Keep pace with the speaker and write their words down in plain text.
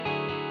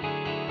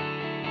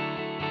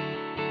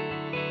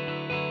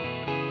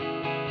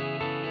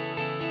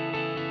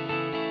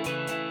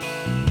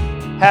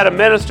had a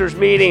ministers'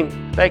 meeting.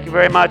 Thank you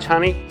very much,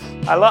 honey.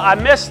 I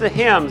miss the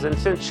hymns, and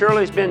since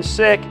Shirley's been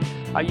sick,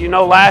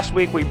 last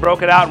week we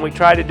broke it out and we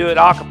tried to do it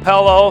a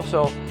cappella.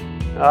 So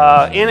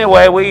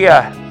anyway,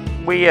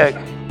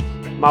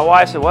 my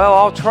wife said, "Well,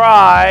 I'll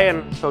try,"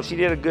 and so she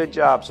did a good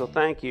job. So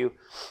thank you.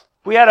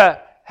 We had a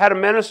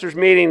ministers'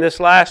 meeting this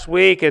last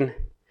week, and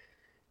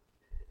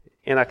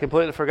I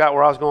completely forgot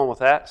where I was going with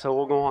that. So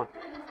we'll go on.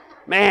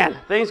 Man,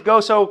 things go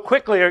so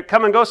quickly, or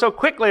come and go so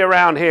quickly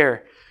around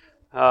here.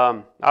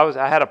 I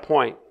had a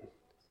point.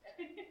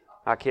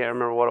 I can't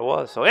remember what it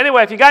was. So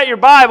anyway, if you got your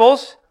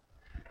Bibles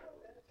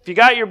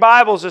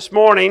this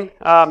morning,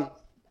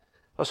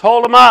 let's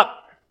hold them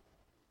up.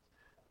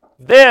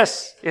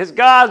 This is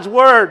God's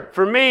Word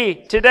for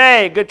me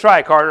today. Good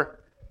try,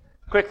 Carter.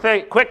 Quick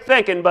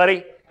thinking,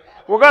 buddy.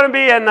 We're going to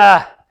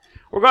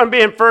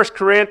be in 1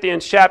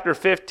 Corinthians chapter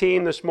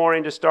 15 this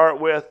morning to start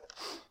with.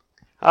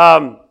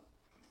 I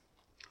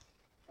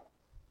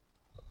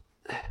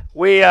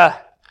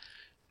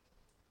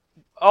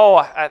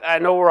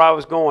know where I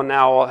was going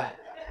now.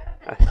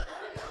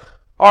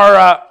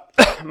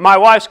 My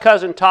wife's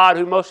cousin Todd,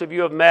 who most of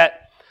you have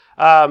met,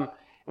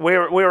 we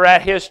were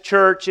at his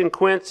church in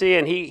Quincy,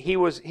 and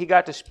he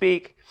got to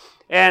speak,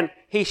 and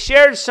he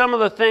shared some of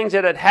the things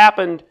that had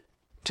happened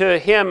to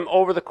him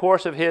over the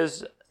course of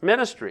his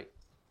ministry,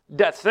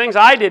 things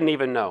I didn't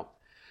even know.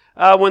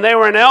 When they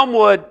were in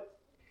Elmwood,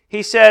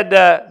 he said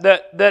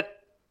that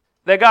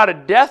they got a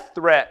death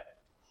threat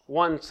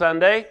one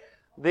Sunday.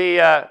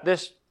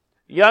 This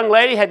young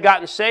lady had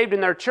gotten saved in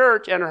their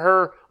church, and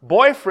her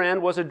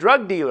boyfriend was a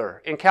drug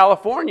dealer in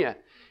California.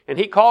 And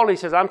he called and he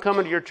says, "I'm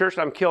coming to your church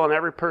and I'm killing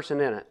every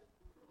person in it."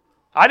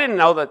 I didn't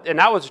know that, and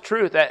that was the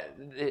truth.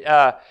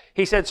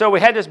 He said, so we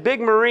had this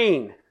big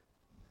Marine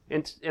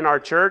in our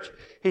church.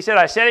 He said,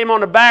 I set him on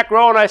the back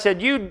row and I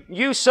said,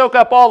 you soak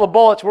up all the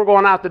bullets, we're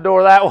going out the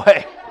door that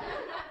way.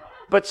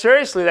 But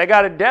seriously, they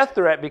got a death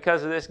threat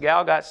because of this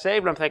gal got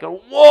saved. And I'm thinking,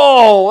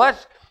 whoa,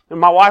 and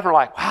my wife and I are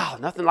like, wow,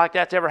 nothing like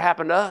that's ever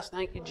happened to us.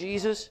 Thank you,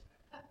 Jesus.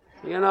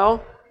 And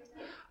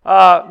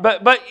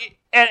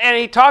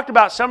he talked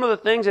about some of the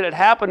things that had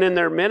happened in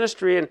their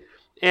ministry,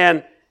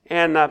 and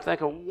I'm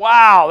thinking,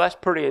 wow, that's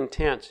pretty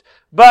intense.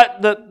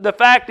 But the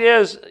fact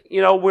is,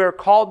 we're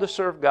called to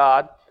serve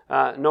God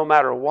no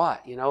matter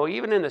what.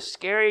 Even in the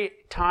scary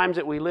times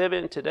that we live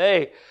in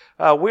today,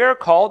 we're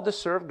called to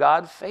serve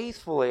God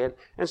faithfully.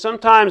 And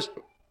sometimes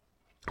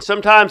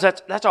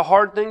that's a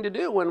hard thing to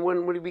do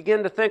when we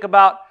begin to think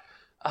about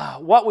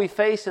what we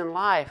face in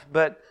life.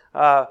 But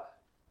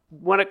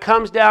when it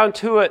comes down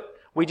to it,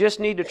 we just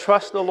need to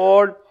trust the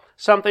Lord.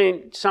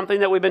 Something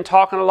that we've been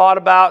talking a lot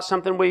about.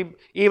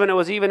 It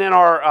was even in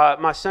our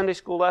my Sunday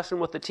school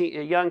lesson with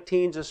the young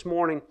teens this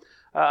morning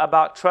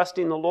about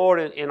trusting the Lord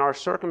in our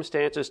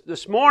circumstances.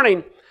 This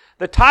morning,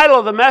 the title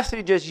of the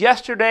message is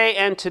 "Yesterday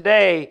and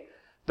Today."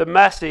 The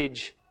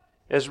message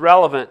is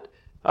relevant.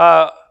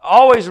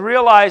 Always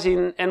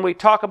realizing, and we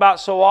talk about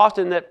so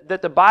often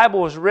that the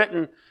Bible was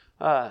written.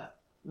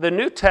 The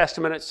New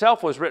Testament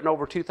itself was written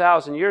over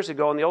 2,000 years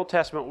ago, and the Old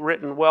Testament was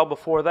written well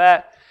before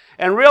that.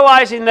 And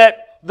realizing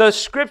that the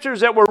scriptures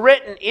that were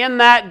written in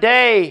that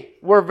day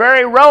were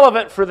very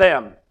relevant for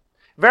them,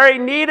 very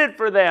needed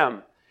for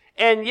them.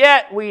 And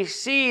yet we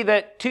see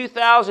that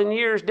 2,000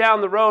 years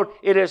down the road,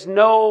 it is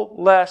no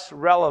less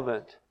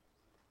relevant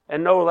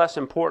and no less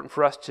important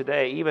for us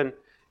today, even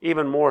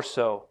more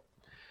so.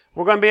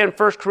 We're going to be in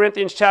 1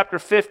 Corinthians chapter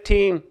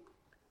 15. I'm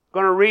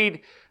going to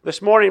read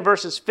this morning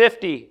verses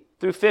 50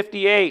 through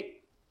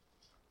 58.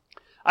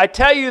 I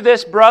tell you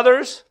this,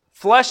 brothers,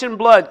 flesh and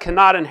blood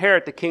cannot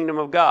inherit the kingdom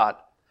of God,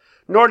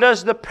 nor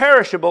does the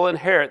perishable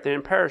inherit the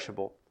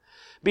imperishable.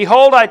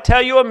 Behold, I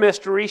tell you a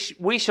mystery.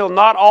 We shall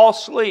not all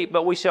sleep,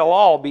 but we shall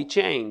all be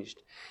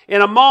changed.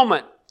 In a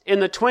moment, in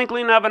the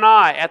twinkling of an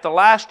eye, at the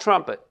last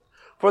trumpet.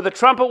 For the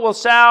trumpet will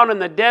sound,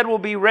 and the dead will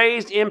be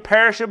raised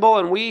imperishable,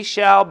 and we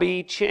shall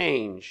be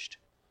changed.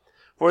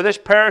 For this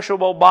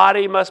perishable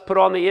body must put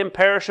on the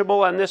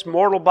imperishable, and this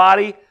mortal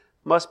body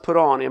must put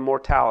on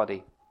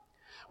immortality.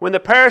 When the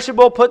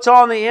perishable puts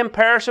on the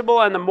imperishable,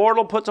 and the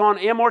mortal puts on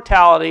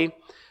immortality,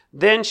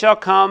 then shall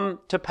come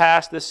to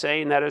pass the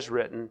saying that is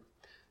written,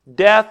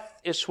 Death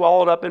is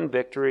swallowed up in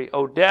victory.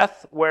 O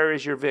death, where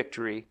is your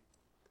victory?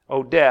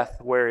 O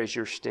death, where is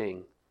your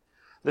sting?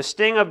 The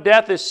sting of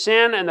death is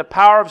sin, and the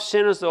power of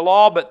sin is the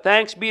law, but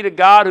thanks be to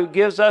God who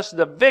gives us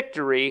the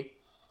victory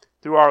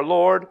through our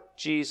Lord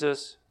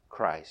Jesus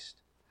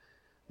Christ.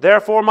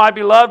 Therefore, my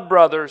beloved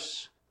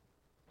brothers,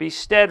 be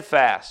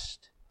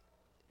steadfast,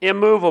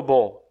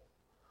 immovable,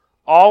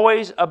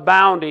 always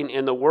abounding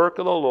in the work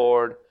of the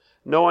Lord,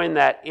 knowing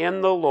that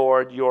in the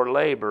Lord your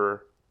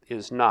labor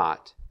is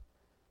not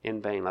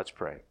in vain. Let's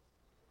pray.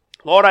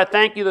 Lord, I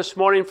thank you this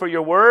morning for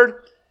your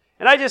word.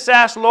 And I just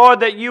ask,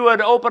 Lord, that you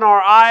would open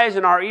our eyes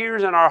and our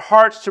ears and our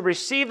hearts to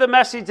receive the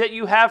message that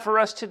you have for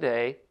us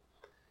today.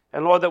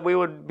 And Lord, that we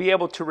would be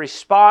able to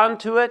respond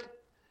to it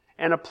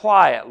and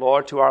apply it,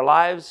 Lord, to our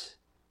lives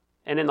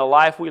and in the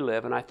life we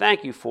live. And I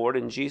thank you for it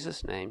in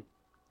Jesus' name.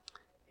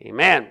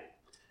 Amen.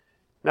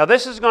 Now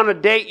this is going to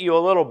date you a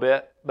little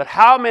bit, but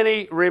how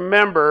many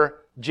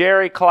remember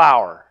Jerry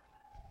Clower?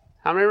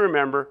 How many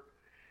remember?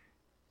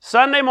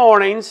 Sunday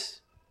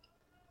mornings,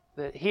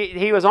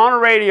 he was on a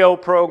radio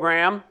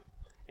program,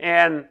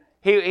 and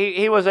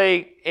he was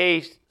like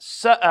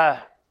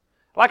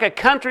a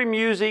country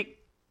music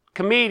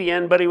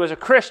comedian, but he was a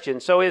Christian,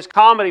 so his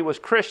comedy was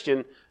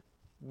Christian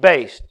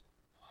based.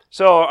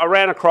 So I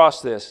ran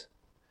across this.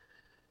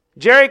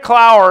 Jerry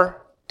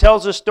Clower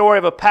tells the story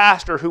of a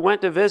pastor who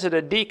went to visit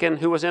a deacon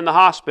who was in the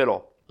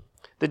hospital.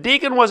 The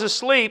deacon was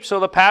asleep, so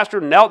the pastor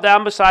knelt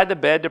down beside the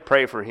bed to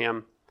pray for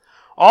him.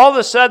 All of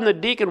a sudden, the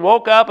deacon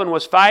woke up and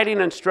was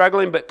fighting and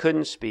struggling but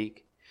couldn't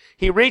speak.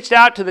 He reached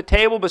out to the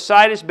table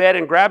beside his bed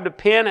and grabbed a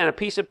pen and a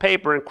piece of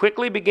paper and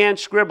quickly began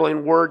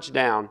scribbling words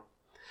down.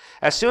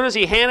 As soon as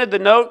he handed the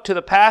note to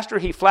the pastor,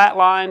 he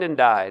flatlined and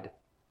died.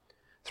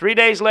 3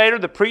 days later,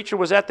 the preacher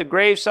was at the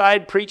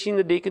graveside preaching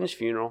the deacon's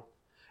funeral.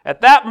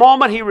 At that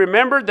moment, he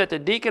remembered that the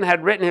deacon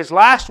had written his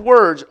last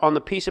words on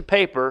the piece of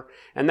paper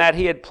and that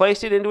he had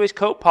placed it into his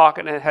coat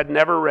pocket and had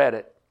never read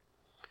it.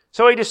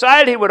 So he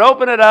decided he would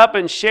open it up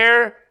and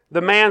share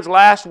the man's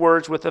last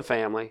words with the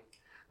family.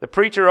 The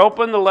preacher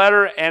opened the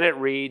letter and it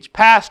reads,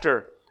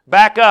 "Pastor,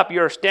 back up.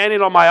 You're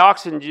standing on my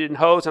oxygen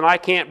hose and I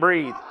can't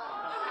breathe."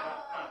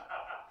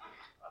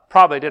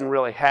 Probably didn't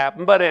really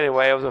happen, but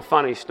anyway, it was a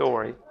funny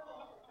story.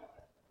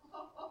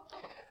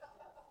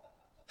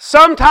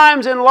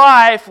 Sometimes in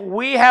life,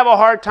 we have a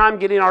hard time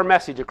getting our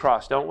message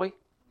across, don't we?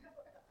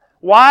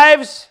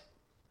 Wives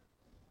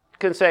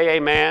can say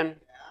amen.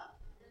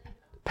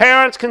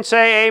 Parents can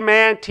say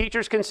amen.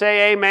 Teachers can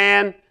say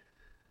amen.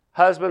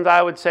 Husbands,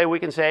 I would say we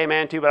can say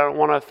amen too, but I don't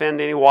want to offend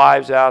any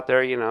wives out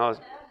there, you know.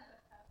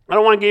 I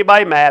don't want to get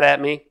anybody mad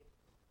at me.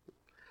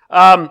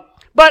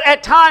 But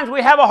at times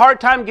we have a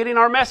hard time getting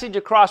our message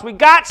across. We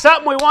got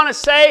something we want to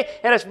say,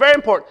 and it's very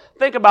important.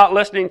 Think about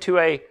listening to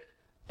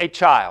a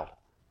child.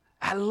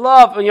 I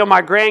love,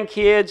 my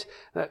grandkids.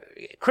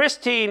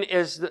 Christine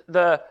is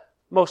the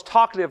most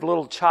talkative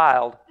little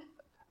child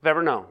I've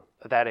ever known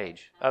at that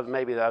age,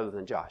 maybe other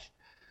than Josh.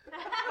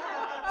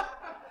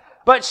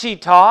 But she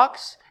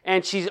talks,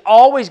 and she's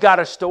always got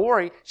a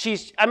story.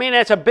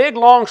 It's a big,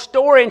 long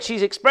story, and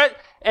she's expressed,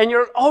 and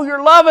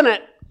you're loving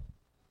it.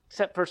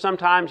 Except for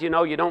sometimes, you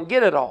don't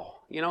get it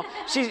all.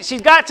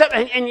 She's got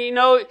something, and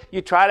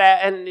you try to,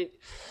 and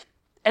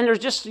there's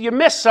just, you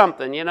miss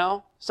something,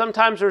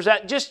 Sometimes there's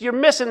you're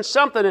missing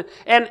something.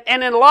 And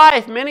in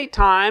life, many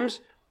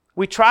times,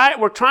 we're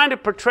trying to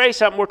portray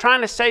something, we're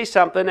trying to say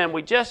something, and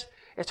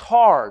it's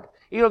hard.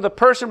 The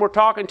person we're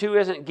talking to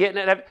isn't getting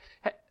it.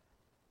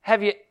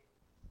 Have you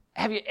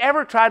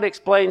ever tried to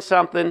explain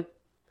something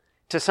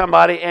to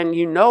somebody, and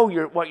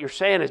what you're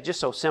saying is just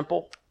so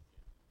simple?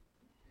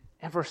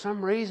 And for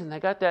some reason, they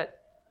got that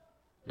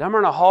dumber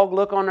than a hog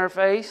look on their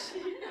face.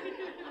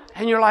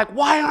 And you're like,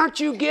 why aren't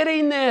you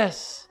getting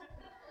this?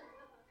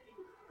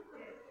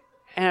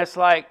 And it's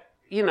like,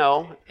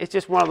 it's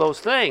just one of those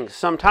things.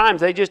 Sometimes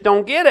they just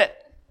don't get it.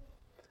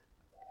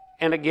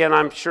 And again,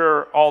 I'm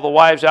sure all the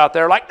wives out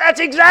there are like, that's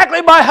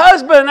exactly my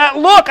husband. That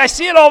look, I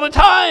see it all the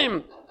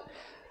time.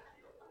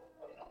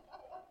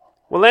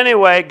 Well,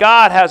 anyway,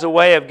 God has a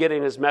way of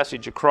getting His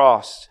message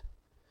across.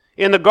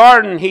 In the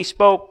garden, He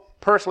spoke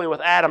personally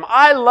with Adam.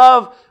 I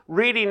love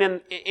reading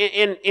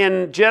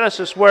in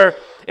Genesis where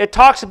it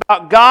talks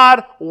about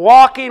God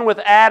walking with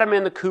Adam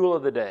in the cool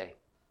of the day.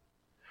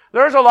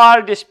 There's a lot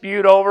of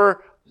dispute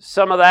over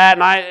some of that,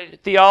 and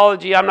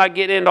theology, I'm not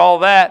getting into all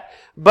that.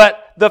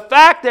 But the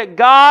fact that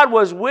God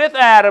was with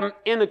Adam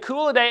in the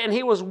cool of the day, and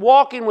He was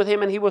walking with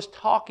him, and He was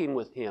talking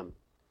with him,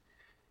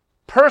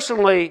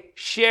 personally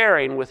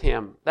sharing with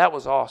him, that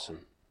was awesome.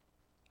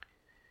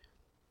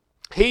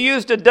 He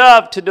used a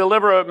dove to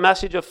deliver a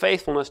message of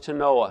faithfulness to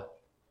Noah.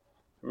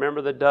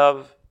 Remember the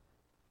dove?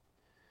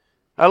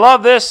 I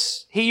love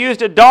this. He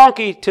used a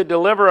donkey to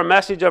deliver a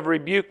message of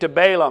rebuke to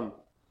Balaam.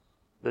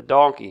 The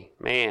donkey,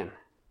 man.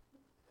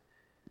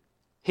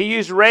 He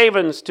used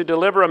ravens to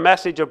deliver a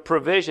message of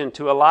provision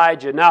to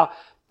Elijah. Now,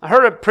 I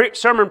heard a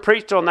sermon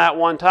preached on that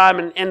one time,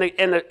 and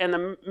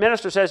the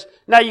minister says,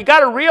 now you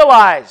got to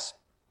realize,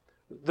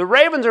 the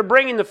ravens are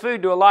bringing the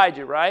food to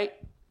Elijah, right?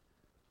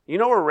 You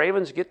know where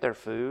ravens get their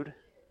food?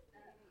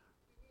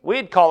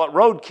 We'd call it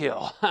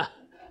roadkill.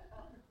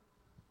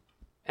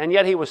 And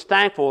yet he was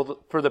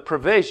thankful for the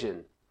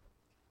provision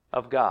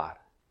of God.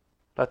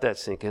 Let that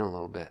sink in a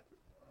little bit.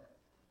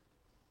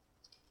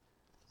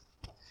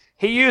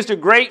 He used a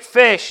great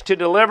fish to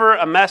deliver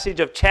a message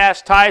of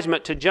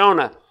chastisement to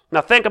Jonah. Now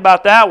think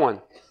about that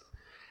one.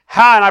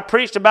 And I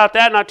preached about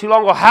that not too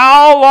long ago.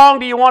 How long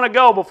do you want to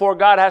go before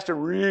God has to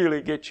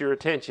really get your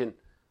attention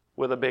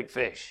with a big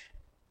fish?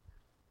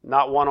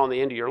 Not one on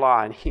the end of your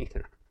line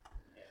either.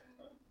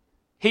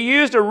 He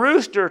used a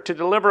rooster to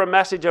deliver a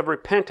message of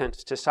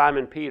repentance to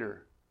Simon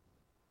Peter.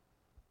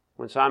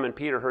 When Simon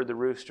Peter heard the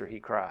rooster, he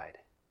cried,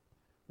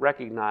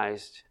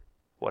 recognized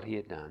what he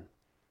had done.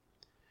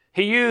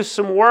 He used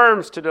some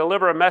worms to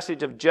deliver a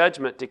message of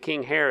judgment to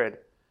King Herod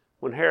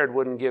when Herod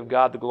wouldn't give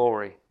God the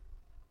glory.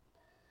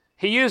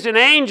 He used an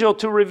angel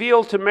to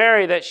reveal to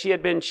Mary that she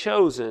had been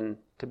chosen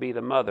to be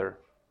the mother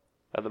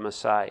of the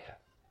Messiah.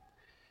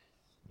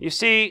 You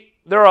see,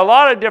 there are a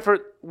lot of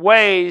different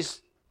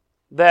ways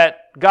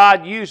that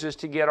God uses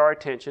to get our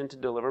attention to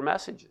deliver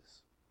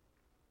messages.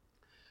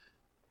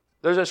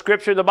 There's a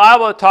scripture in the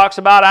Bible that talks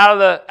about out of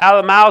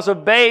the mouths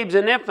of babes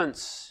and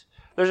infants.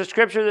 There's a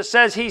scripture that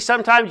says He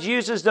sometimes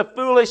uses the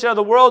foolish of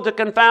the world to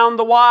confound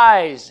the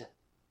wise.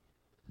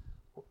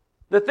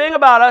 The thing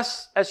about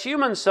us as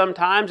humans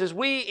sometimes is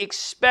we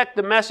expect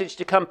the message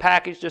to come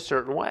packaged a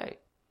certain way.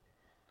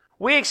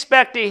 We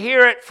expect to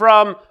hear it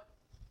from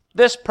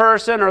this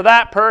person or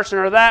that person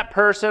or that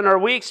person, or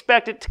we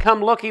expect it to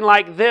come looking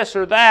like this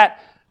or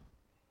that.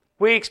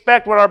 We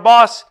expect when our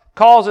boss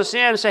calls us in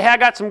and say, hey, I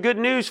got some good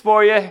news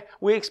for you.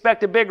 We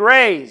expect a big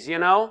raise, you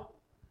know.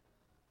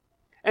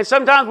 And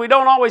sometimes we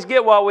don't always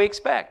get what we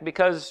expect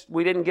because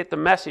we didn't get the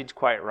message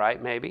quite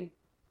right, maybe.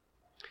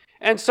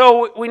 And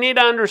so we need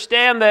to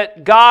understand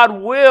that God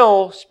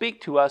will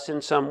speak to us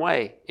in some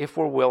way if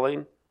we're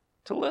willing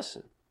to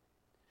listen.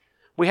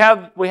 We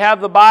have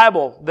the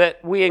Bible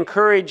that we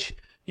encourage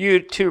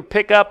you to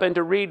pick up and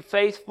to read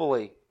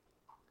faithfully.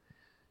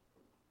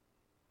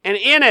 And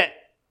in it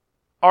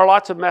are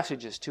lots of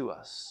messages to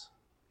us.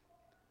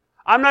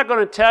 I'm not going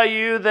to tell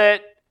you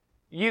that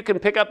you can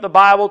pick up the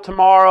Bible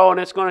tomorrow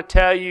and it's going to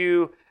tell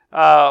you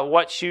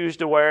what shoes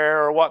to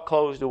wear or what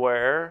clothes to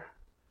wear.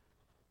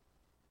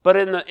 But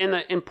in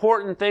the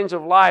important things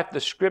of life, the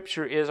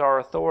Scripture is our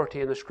authority,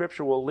 and the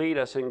Scripture will lead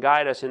us and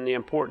guide us in the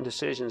important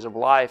decisions of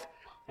life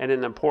and in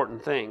the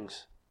important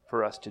things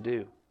for us to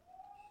do.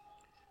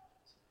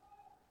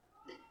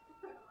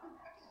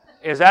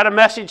 Is that a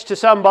message to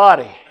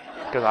somebody?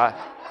 Because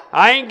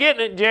I ain't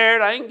getting it,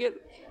 Jared. I ain't getting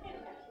it.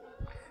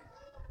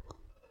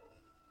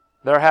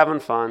 They're having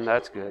fun.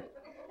 That's good.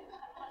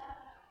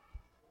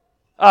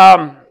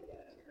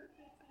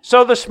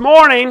 So this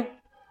morning,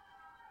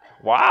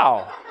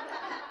 wow.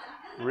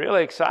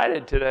 Really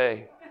excited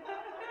today.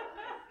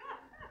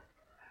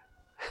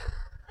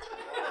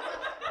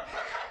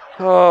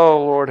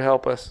 Oh, Lord,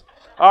 help us.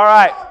 All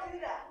right.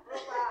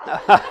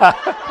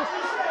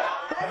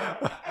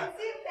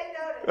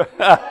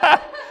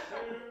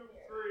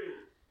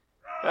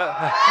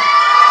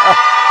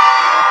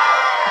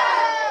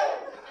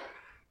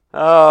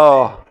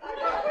 Oh,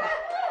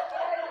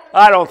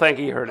 I don't think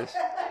he heard us.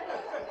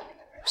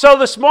 So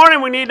this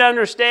morning we need to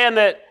understand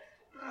that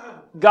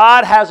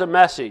God has a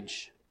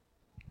message.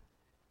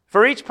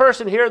 For each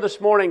person here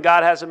this morning,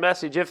 God has a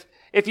message. If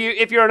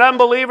you're an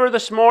unbeliever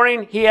this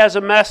morning, He has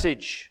a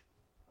message.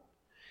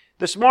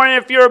 This morning,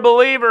 if you're a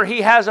believer,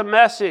 He has a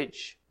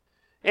message.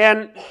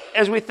 And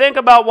as we think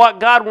about what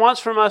God wants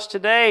from us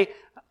today,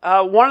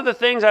 one of the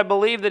things I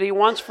believe that He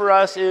wants for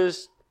us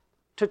is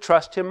to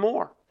trust Him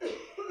more.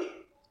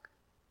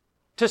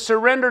 To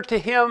surrender to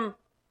Him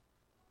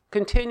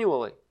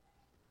continually.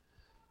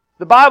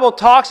 The Bible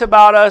talks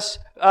about us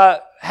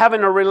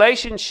having a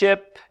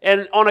relationship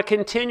and on a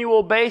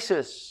continual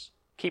basis,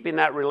 keeping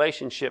that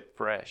relationship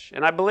fresh.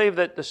 And I believe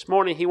that this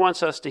morning He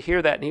wants us to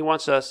hear that and He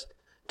wants us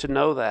to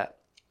know that.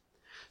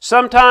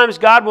 Sometimes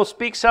God will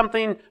speak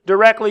something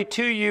directly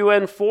to you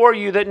and for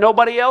you that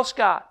nobody else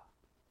got.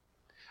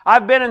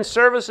 I've been in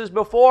services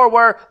before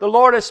where the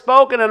Lord has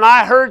spoken and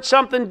I heard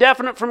something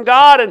definite from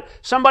God and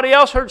somebody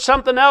else heard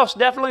something else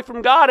definitely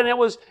from God, and it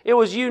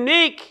was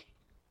unique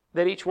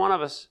that each one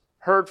of us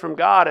heard from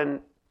God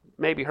and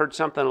maybe heard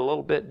something a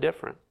little bit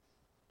different.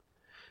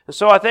 And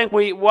so I think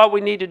what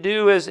we need to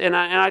do is, and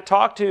I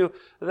talked to,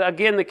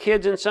 again, the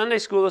kids in Sunday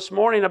school this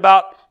morning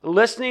about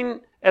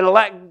listening and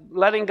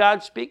letting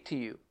God speak to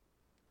you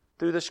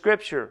through the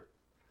Scripture,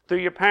 through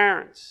your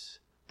parents,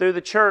 through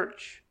the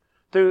church,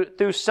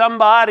 through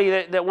somebody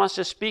that wants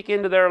to speak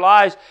into their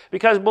lives.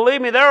 Because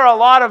believe me, there are a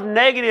lot of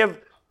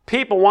negative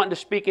people wanting to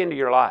speak into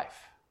your life.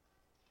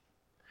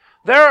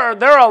 There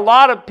are a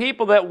lot of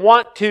people that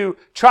want to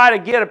try to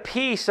get a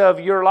piece of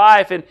your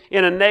life in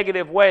a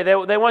negative way.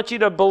 They want you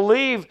to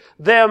believe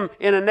them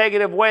in a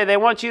negative way. They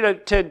want you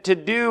to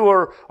do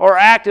or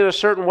act in a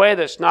certain way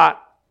that's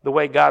not the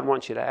way God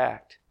wants you to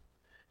act.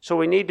 So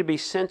we need to be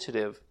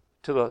sensitive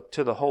to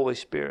the Holy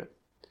Spirit.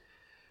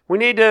 We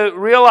need to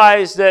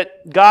realize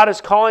that God is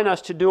calling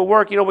us to do a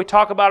work. You know, we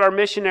talk about our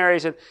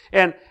missionaries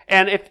and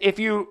if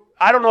you,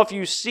 I don't know if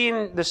you've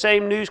seen the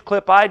same news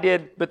clip I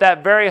did, but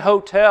that very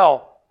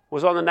hotel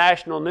was on the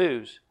national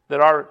news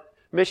that our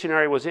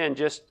missionary was in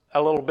just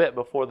a little bit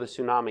before the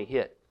tsunami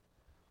hit.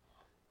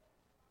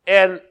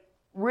 And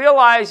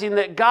realizing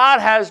that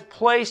God has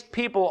placed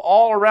people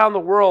all around the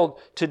world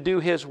to do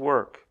His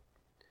work.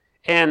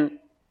 And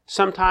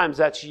sometimes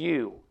that's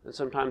you, and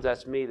sometimes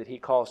that's me that He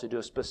calls to do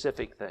a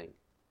specific thing.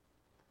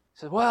 He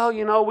says, well,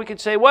 you know, we could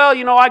say, well,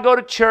 you know, I go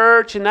to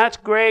church and that's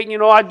great. You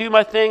know, I do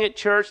my thing at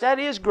church. That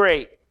is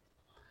great.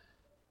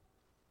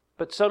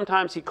 But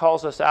sometimes He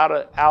calls us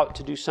out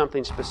to do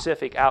something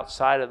specific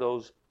outside of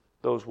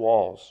those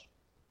walls.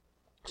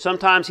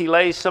 Sometimes He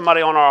lays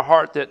somebody on our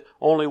heart that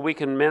only we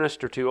can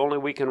minister to, only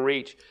we can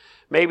reach.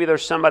 Maybe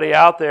there's somebody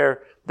out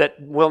there that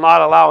will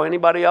not allow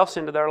anybody else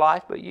into their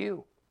life but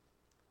you.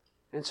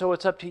 And so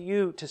it's up to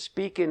you to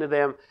speak into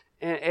them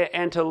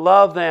and to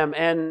love them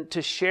and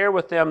to share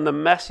with them the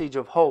message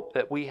of hope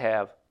that we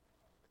have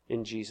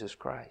in Jesus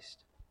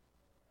Christ.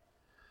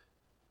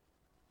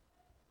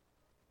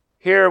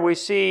 Here we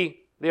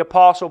see the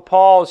Apostle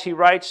Paul as he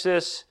writes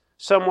this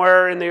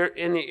somewhere in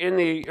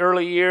the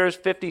early years,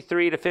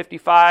 53 to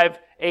 55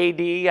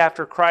 AD,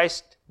 after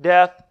Christ's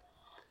death.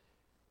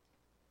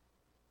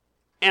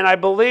 And I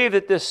believe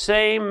that this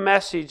same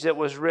message that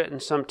was written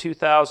some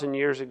 2,000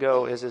 years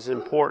ago is as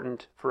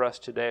important for us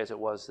today as it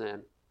was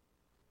then.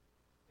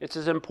 It's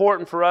as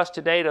important for us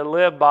today to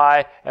live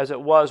by as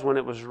it was when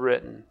it was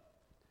written.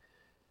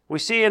 We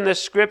see in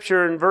this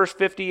scripture in verse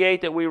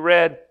 58 that we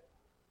read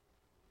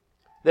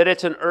that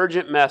it's an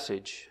urgent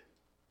message.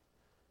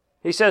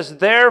 He says,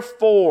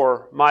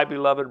 "Therefore, my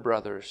beloved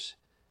brothers,"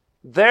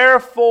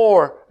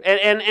 therefore,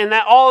 and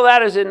that all of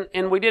that is in,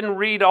 and we didn't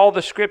read all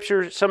the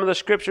scriptures, some of the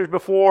scriptures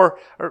before,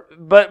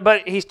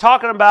 but he's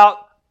talking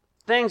about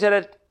things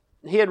that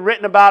he had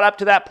written about up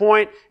to that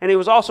point, and he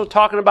was also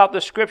talking about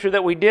the scripture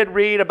that we did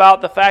read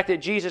about the fact that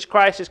Jesus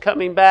Christ is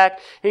coming back.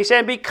 And he's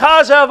saying,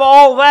 because of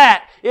all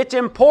that, it's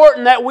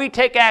important that we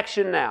take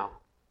action now.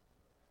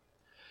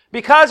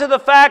 Because of the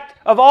fact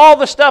of all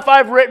the stuff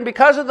I've written,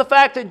 because of the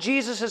fact that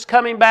Jesus is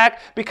coming back,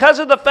 because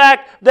of the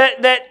fact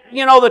that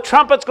the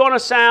trumpet's going to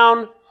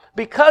sound,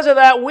 because of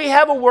that, we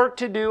have a work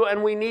to do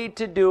and we need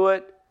to do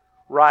it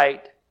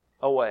right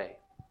away.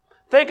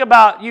 Think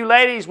about you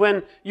ladies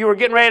when you were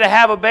getting ready to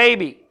have a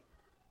baby.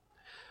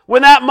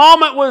 When that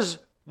moment was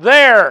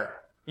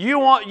there,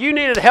 you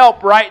needed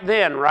help right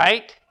then,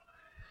 right?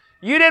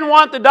 You didn't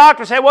want the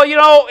doctor to say,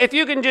 well, if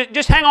you can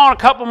just hang on a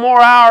couple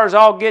more hours,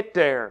 I'll get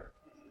there.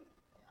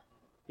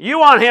 You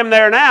want him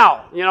there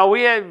now.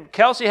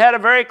 Kelsey had a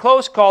very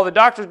close call. The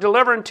doctor's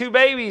delivering 2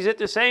 babies at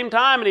the same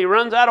time, and he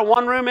runs out of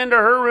one room into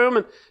her room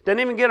and doesn't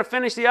even get to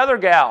finish the other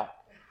gal.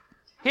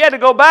 He had to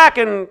go back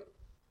and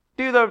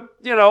do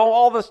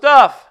all the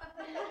stuff.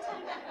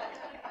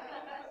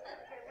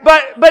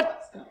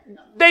 But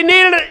they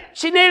needed it.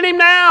 She needed him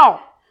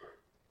now.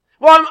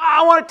 Well,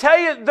 I want to tell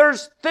you,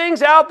 there's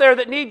things out there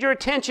that need your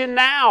attention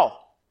now.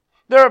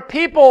 There are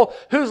people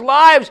whose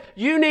lives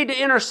you need to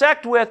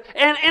intersect with,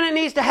 and it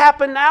needs to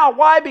happen now.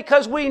 Why?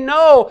 Because we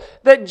know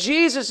that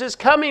Jesus is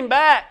coming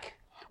back.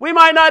 We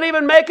might not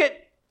even make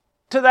it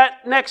to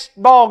that next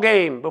ball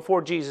game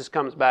before Jesus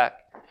comes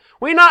back.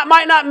 We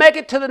might not make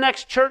it to the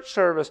next church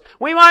service.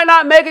 We might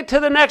not make it to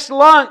the next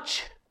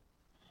lunch.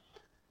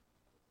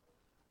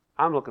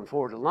 I'm looking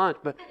forward to lunch,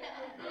 but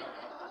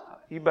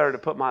you better to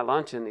put my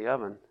lunch in the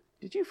oven.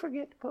 Did you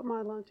forget to put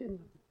my lunch in?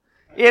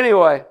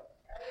 Anyway,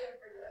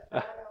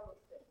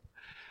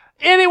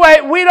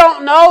 we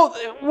don't know.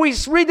 We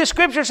read the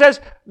scripture says,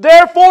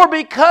 therefore,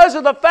 because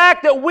of the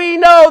fact that we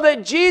know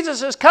that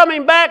Jesus is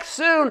coming back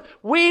soon,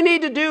 we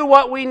need to do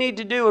what we need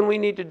to do, and we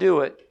need to do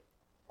it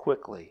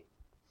quickly.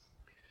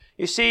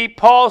 You see,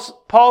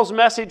 Paul's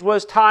message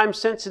was time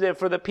sensitive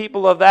for the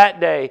people of that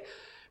day,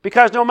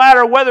 because no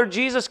matter whether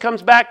Jesus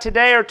comes back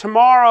today or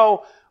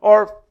tomorrow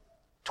or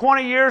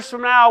 20 years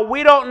from now,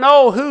 we don't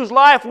know whose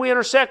life we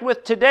intersect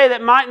with today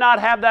that might not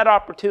have that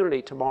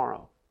opportunity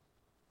tomorrow.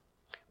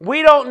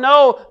 We don't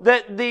know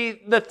that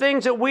the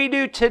things that we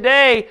do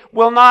today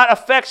will not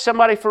affect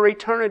somebody for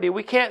eternity.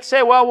 We can't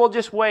say, well, we'll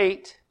just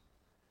wait.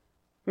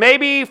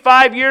 Maybe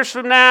 5 years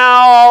from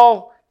now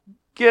I'll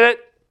get it.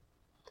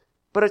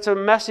 But it's a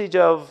message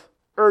of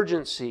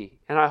urgency,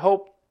 and I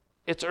hope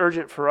it's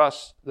urgent for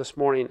us this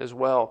morning as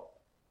well.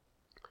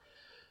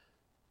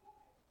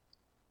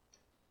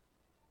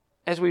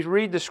 As we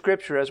read the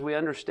Scripture, as we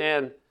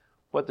understand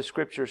what the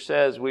Scripture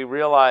says, we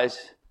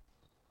realize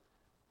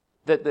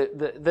that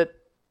the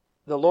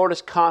Lord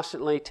is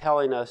constantly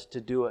telling us to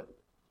do it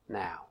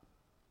now.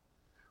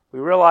 We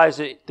realize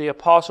that the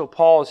Apostle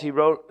Paul, as he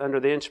wrote under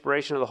the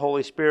inspiration of the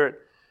Holy Spirit,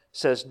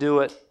 says, do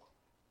it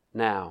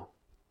now.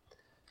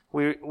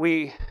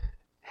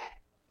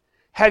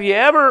 Have you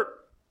ever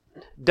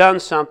done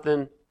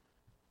something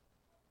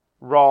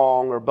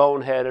wrong or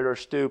boneheaded or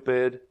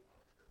stupid?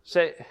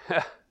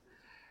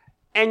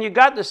 And you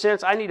got the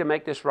sense, I need to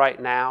make this right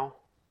now.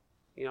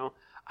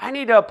 I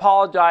need to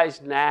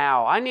apologize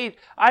now. I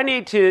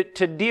need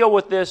to deal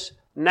with this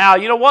now.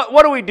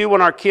 What do we do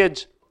when our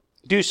kids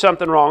do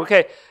something wrong?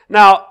 Okay,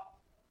 now,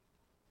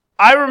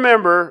 I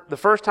remember the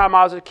first time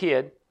I was a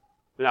kid.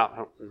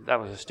 No, that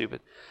was stupid.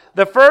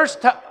 The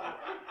first time...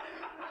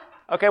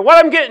 Okay,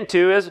 what I'm getting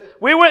to is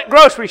we went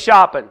grocery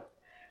shopping.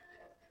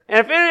 And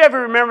if any of you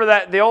remember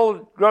the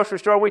old grocery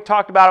store, we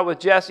talked about it with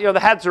Jess. That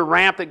had the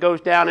ramp that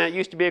goes down, and it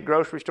used to be a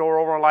grocery store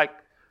over like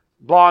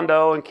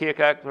Blondo and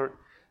Keokuk.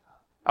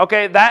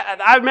 Okay,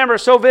 that I remember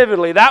so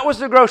vividly. That was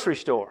the grocery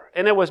store.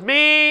 And it was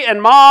me and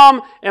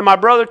Mom and my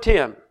brother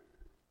Tim.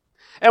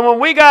 And when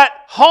we got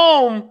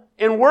home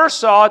in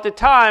Warsaw at the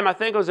time, I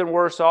think it was in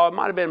Warsaw, it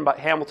might have been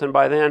Hamilton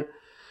by then,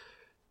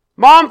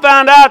 Mom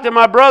found out that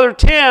my brother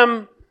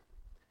Tim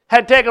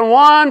had taken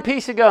one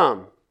piece of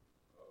gum.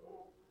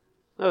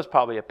 That was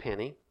probably a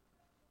penny.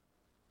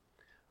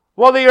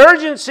 Well, the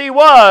urgency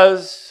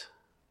was,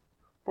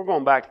 we're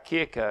going back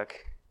to Keokuk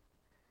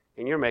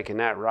and you're making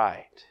that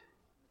right.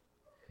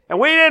 And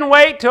we didn't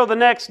wait till the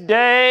next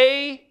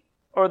day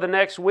or the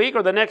next week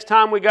or the next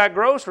time we got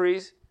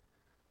groceries.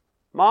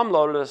 Mom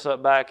loaded us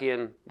up back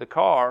in the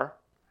car,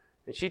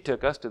 and she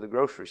took us to the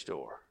grocery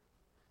store.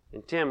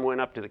 And Tim went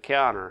up to the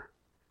counter,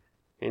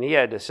 and he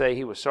had to say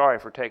he was sorry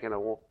for taking a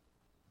walk.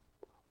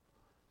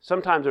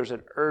 Sometimes there's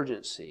an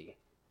urgency,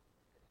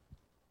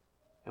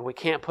 and we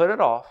can't put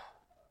it off.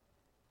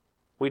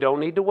 We don't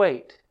need to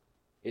wait.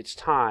 It's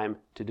time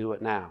to do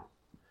it now.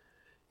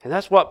 And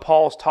that's what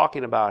Paul's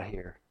talking about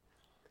here.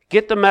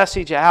 Get the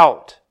message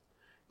out.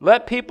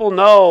 Let people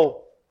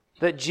know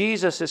that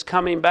Jesus is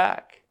coming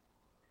back.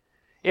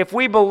 If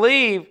we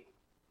believe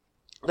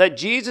that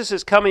Jesus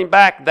is coming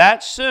back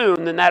that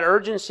soon, then that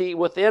urgency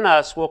within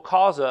us will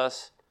cause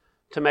us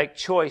to make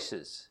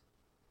choices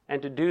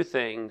and to do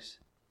things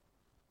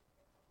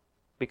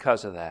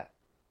because of that.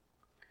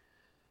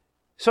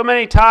 So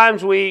many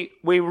times we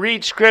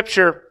read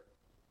Scripture,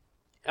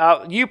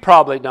 you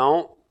probably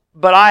don't,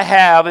 but I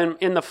have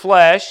in the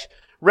flesh,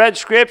 read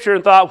Scripture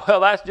and thought, well,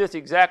 that's just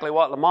exactly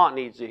what Lamont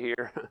needs to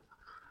hear.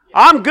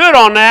 I'm good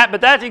on that,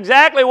 but that's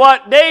exactly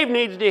what Dave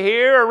needs to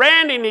hear or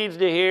Randy needs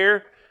to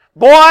hear.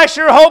 Boy, I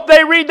sure hope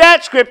they read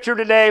that Scripture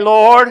today,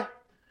 Lord.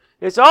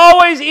 It's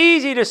always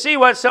easy to see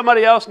what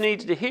somebody else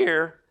needs to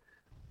hear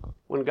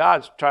when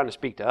God's trying to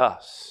speak to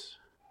us.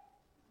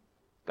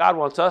 God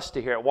wants us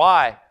to hear it.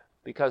 Why?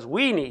 Because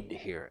we need to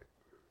hear it.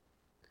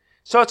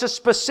 So it's a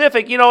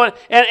specific, and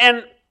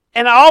I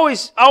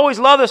always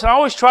love this, and I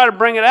always try to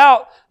bring it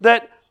out,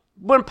 that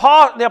when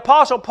the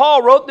Apostle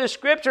Paul wrote this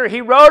Scripture,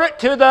 he wrote it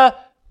to the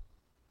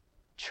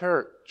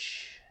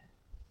church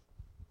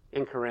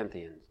in Corinth.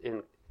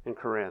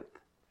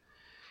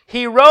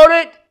 He wrote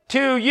it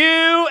to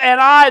you and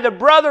I, the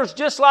brothers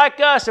just like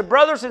us, the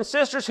brothers and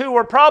sisters who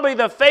were probably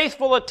the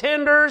faithful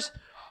attenders.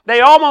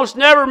 They almost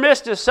never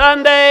missed a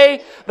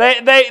Sunday.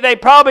 They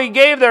probably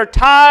gave their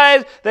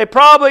tithe. They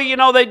probably,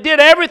 they did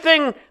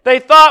everything they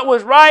thought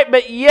was right,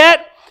 but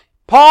yet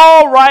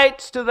Paul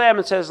writes to them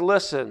and says,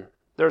 listen,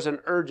 there's an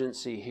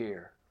urgency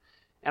here.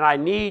 And I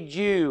need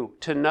you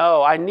to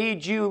know. I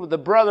need you, the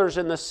brothers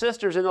and the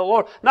sisters in the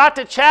Lord, not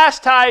to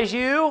chastise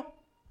you.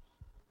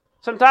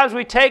 Sometimes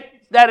we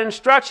take that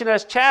instruction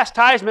as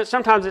chastisement.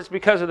 Sometimes it's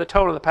because of the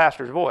tone of the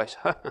pastor's voice.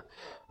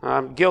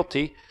 I'm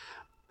guilty.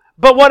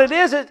 But what it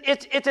is,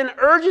 it's an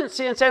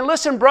urgency in saying,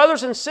 listen,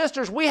 brothers and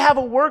sisters, we have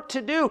a work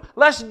to do.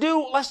 Let's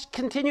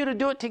continue to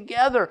do it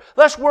together.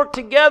 Let's work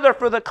together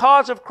for the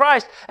cause of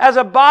Christ. As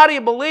a body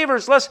of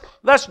believers, let's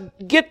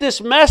get this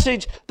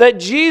message that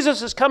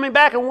Jesus is coming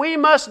back, and we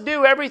must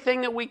do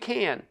everything that we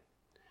can.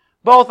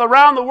 Both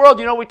around the world,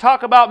 we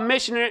talk about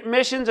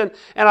missions, and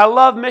I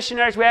love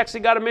missionaries. We actually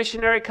got a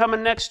missionary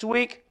coming next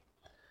week.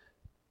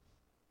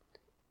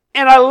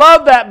 And I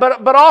love that,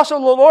 but also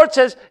the Lord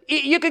says,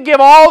 you could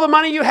give all the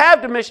money you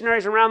have to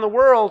missionaries around the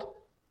world,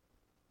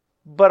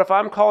 but if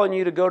I'm calling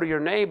you to go to your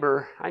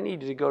neighbor, I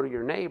need you to go to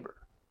your neighbor.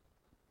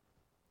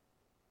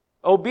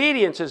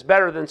 Obedience is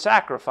better than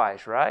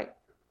sacrifice, right?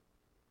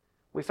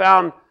 We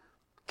found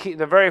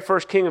the very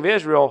first king of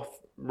Israel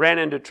ran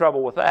into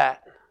trouble with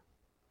that.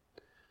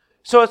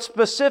 So it's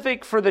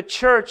specific for the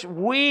church.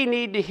 We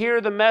need to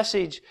hear the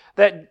message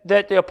that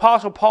the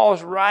Apostle Paul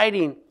is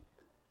writing,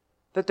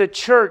 that the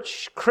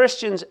church,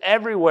 Christians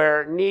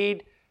everywhere,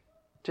 need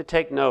to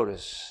take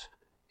notice.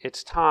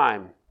 It's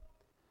time.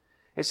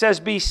 It says,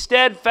 be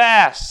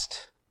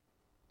steadfast,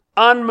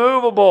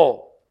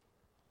 unmovable,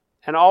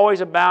 and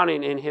always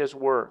abounding in His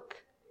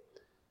work.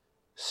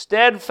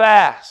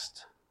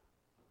 Steadfast,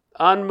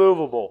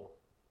 unmovable,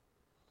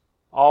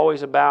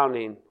 always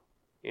abounding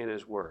in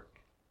His work.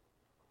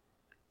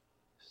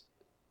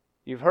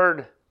 You've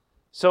heard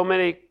so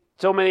many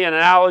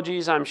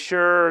analogies, I'm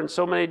sure, and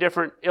so many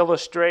different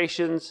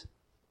illustrations.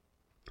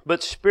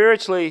 But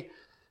spiritually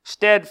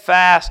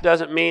steadfast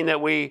doesn't mean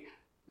that we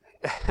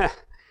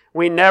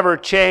never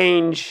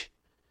change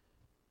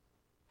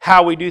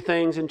how we do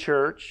things in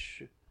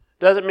church.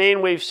 Doesn't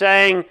mean we've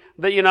sang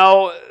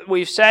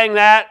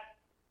that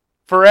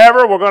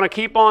forever, we're going to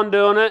keep on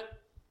doing it.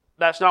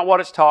 That's not what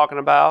it's talking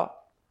about.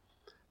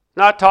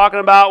 Not talking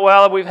about,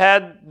 well, if we've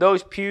had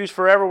those pews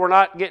forever, we're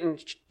not getting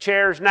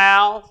chairs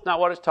now. It's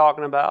not what it's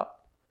talking about.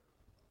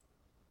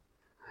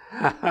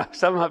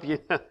 Some of you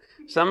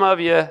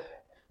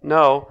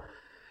know.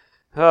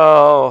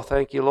 Oh,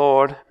 thank you,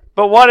 Lord.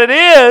 But what it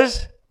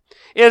is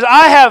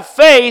I have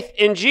faith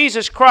in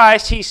Jesus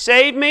Christ. He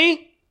saved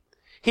me.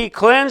 He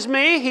cleansed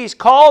me. He's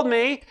called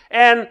me.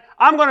 And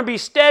I'm going to be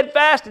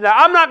steadfast in that.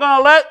 I'm not going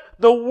to let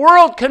the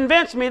world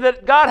convince me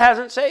that God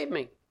hasn't saved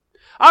me.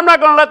 I'm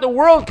not going to let the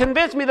world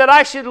convince me that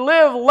I should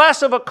live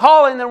less of a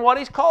calling than what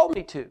He's called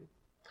me to.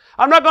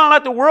 I'm not going to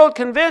let the world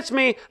convince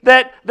me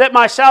that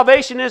my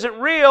salvation isn't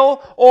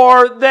real,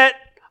 or that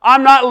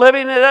I'm not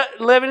living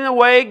the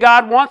way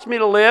God wants me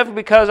to live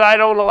because I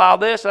don't allow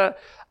this. I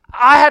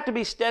have to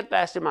be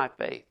steadfast in my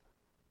faith.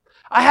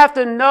 I have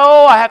to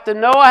know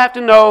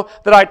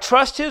that I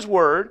trust His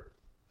Word,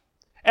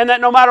 and that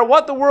no matter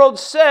what the world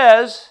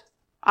says,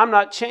 I'm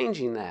not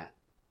changing that.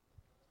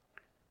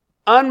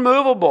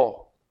 Unmovable.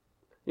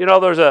 You know,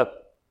 there's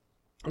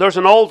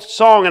an old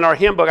song in our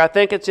hymn book. I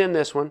think it's in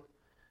this one.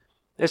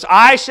 It's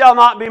 "I shall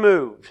not be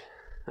moved."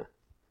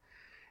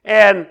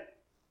 And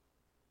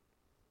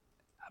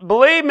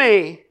believe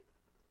me,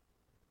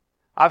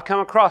 I've come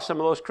across some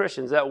of those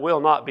Christians that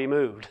will not be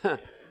moved,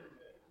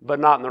 but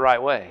not in the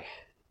right way.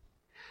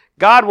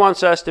 God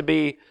wants us to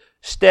be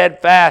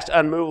steadfast,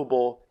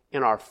 unmovable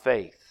in our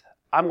faith.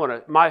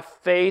 My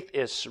faith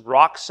is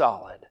rock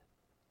solid.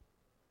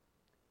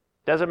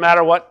 Doesn't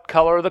matter what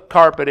color the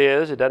carpet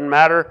is. It doesn't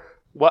matter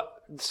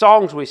what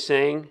songs we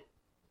sing.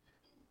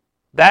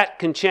 That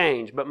can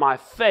change, but my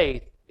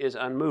faith is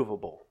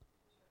unmovable.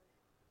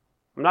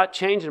 I'm not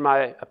changing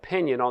my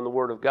opinion on the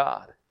Word of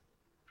God.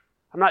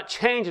 I'm not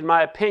changing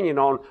my opinion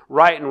on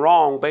right and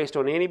wrong based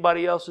on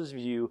anybody else's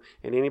view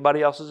and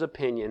anybody else's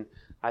opinion.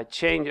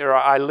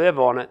 I live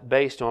on it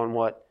based on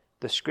what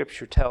the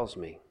Scripture tells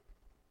me.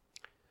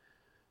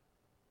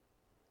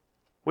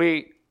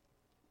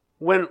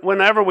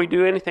 Whenever we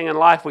do anything in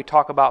life, we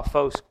talk about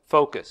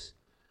focus.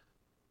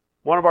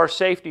 One of our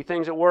safety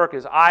things at work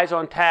is eyes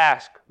on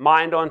task,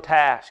 mind on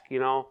task. You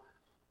know,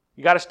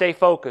 you got to stay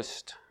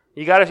focused.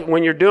 You got to,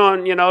 when you're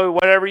doing,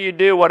 whatever you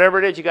do, whatever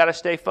it is, you got to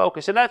stay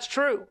focused, and that's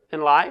true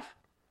in life.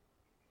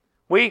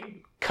 When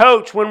we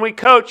coach, you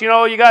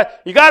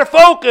got to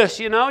focus.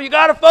 You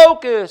got to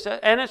focus,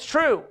 and it's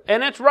true,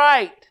 and it's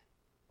right.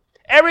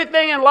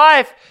 Everything in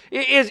life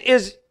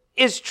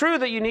is true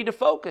that you need to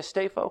focus,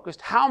 stay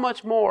focused. How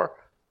much more,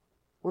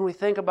 when we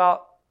think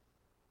about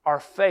our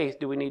faith,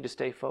 do we need to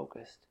stay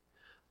focused?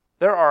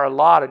 There are a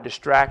lot of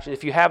distractions.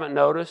 If you haven't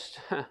noticed,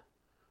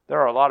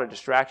 there are a lot of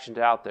distractions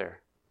out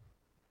there.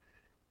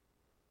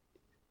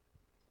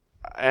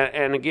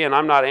 And again,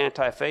 I'm not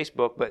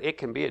anti-Facebook, but it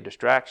can be a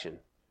distraction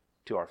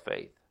to our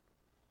faith.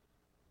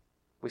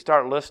 We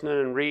start listening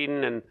and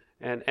reading,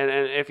 and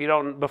if you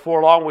don't,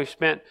 before long, we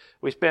spent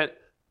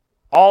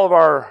all of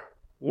our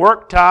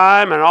work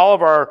time and all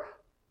of our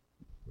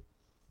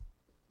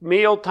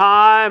meal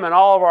time and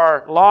all of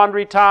our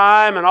laundry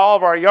time and all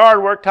of our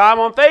yard work time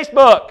on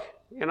Facebook,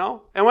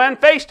 and when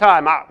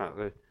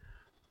FaceTime.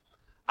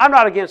 I'm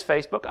not against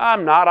Facebook.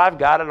 I'm not. I've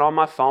got it on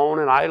my phone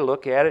and I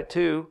look at it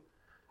too.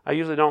 I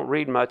usually don't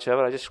read much of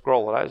it. I just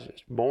scroll it.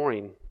 It's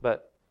boring.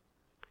 But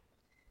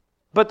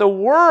the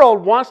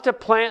world wants to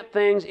plant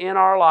things in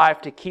our life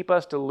to keep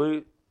us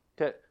to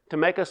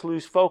make us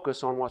lose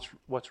focus on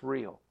what's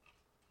real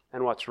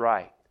and what's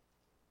right.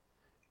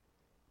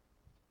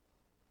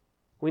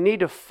 We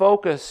need to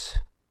focus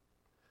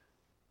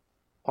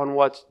on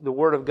what the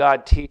Word of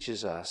God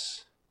teaches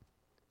us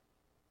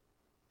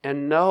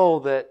and know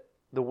that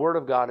the Word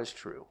of God is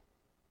true.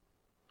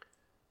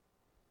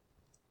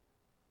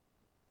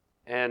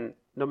 And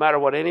no matter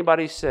what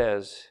anybody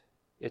says,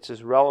 it's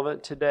as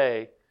relevant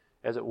today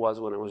as it was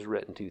when it was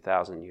written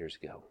 2,000 years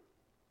ago.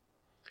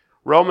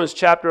 Romans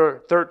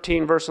chapter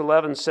 13, verse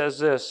 11 says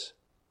this: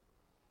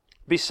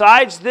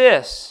 "Besides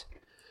this,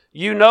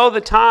 you know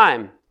the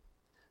time,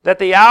 that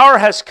the hour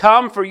has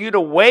come for you to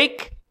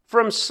wake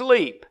from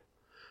sleep,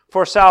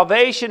 for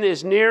salvation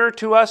is nearer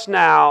to us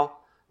now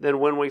than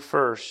when we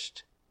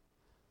first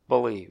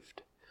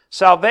believed."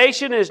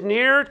 Salvation is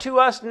nearer to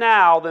us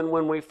now than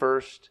when we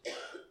first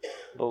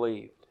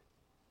believed,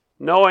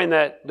 knowing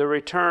that the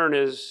return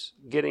is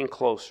getting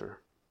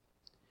closer.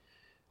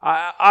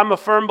 I'm a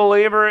firm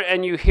believer,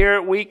 and you hear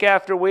it week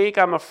after week,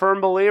 I'm a firm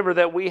believer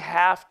that we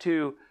have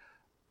to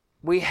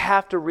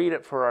read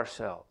it for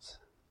ourselves.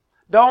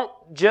 Don't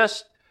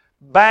just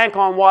bank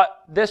on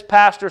what this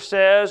pastor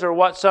says or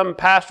what some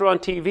pastor on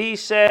TV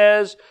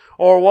says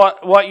or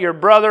what your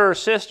brother or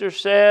sister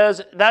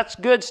says. That's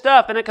good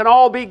stuff, and it can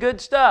all be good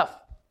stuff.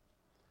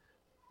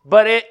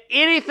 But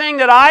anything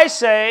that I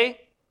say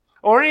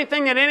or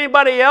anything that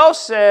anybody else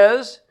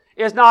says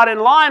is not in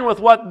line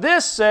with what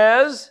this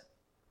says,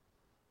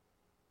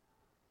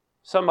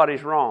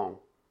 somebody's wrong,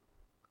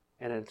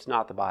 and it's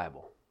not the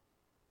Bible.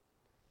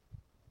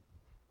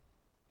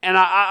 And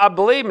I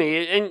believe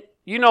me, and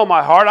you know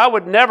my heart, I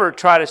would never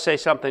try to say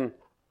something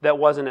that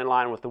wasn't in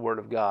line with the Word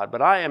of God.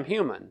 But I am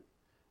human,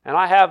 and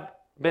I have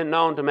been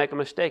known to make a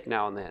mistake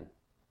now and then.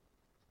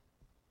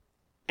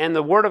 And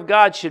the Word of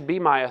God should be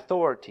my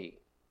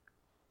authority.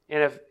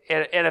 And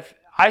if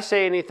I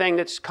say anything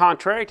that's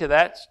contrary to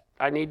that,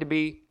 that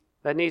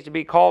needs to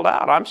be called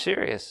out. I'm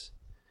serious.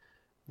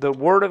 The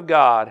Word of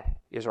God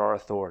is our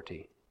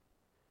authority.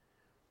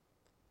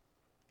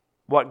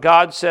 What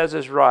God says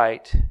is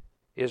right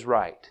is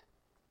right.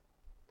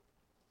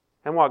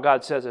 And what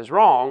God says is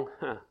wrong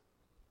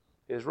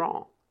is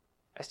wrong.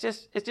 It's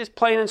just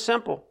plain and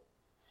simple.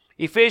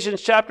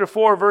 Ephesians chapter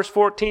 4, verse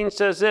 14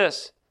 says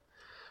this: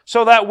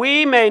 "So that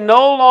we may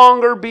no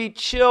longer be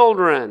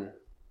children,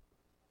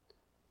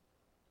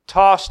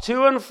 tossed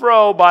to and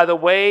fro by the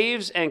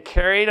waves and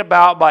carried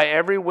about by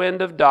every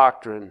wind of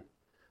doctrine,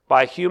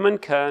 by human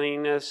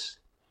cunningness,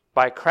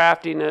 by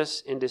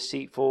craftiness and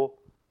deceitful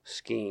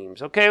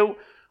schemes." Okay,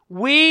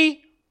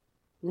 we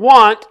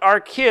want our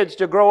kids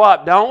to grow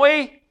up, don't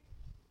we?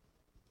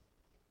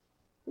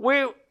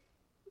 We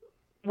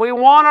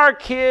want our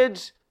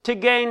kids to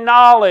gain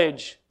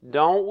knowledge,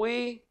 don't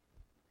we?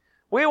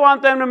 We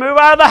want them to move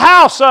out of the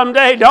house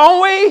someday,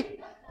 don't we?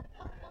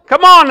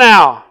 Come on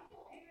now.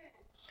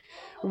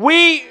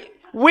 We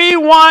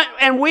want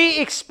and we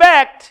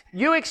expect,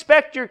 you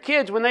expect your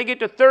kids when they get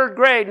to 3rd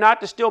grade not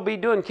to still be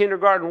doing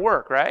kindergarten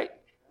work, right?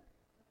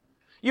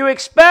 You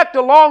expect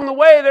along the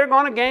way they're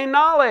going to gain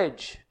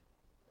knowledge.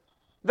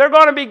 They're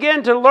going to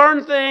begin to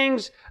learn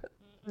things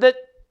that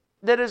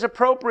is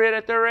appropriate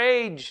at their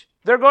age.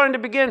 They're going to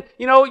begin,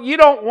 you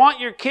don't want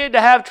your kid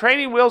to have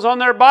training wheels on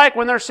their bike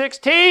when they're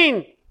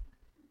 16.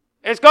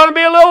 It's going to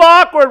be a little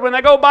awkward when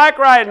they go bike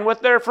riding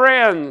with their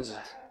friends.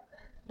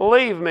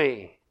 Believe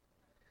me.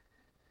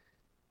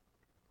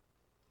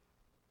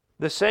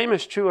 The same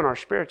is true in our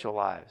spiritual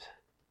lives.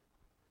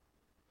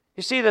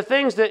 You see, the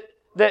things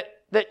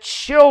that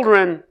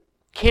children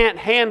can't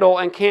handle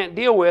and can't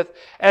deal with,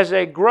 as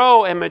they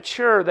grow and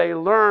mature, they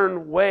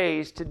learn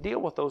ways to deal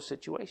with those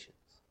situations.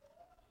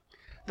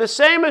 The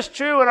same is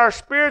true in our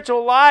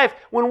spiritual life.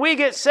 When we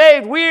get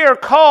saved, we are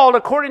called,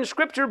 according to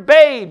Scripture,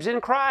 babes in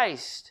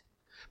Christ.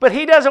 But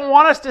He doesn't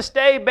want us to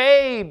stay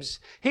babes.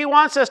 He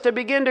wants us to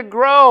begin to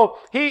grow.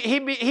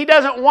 He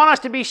doesn't want us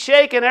to be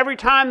shaken every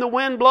time the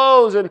wind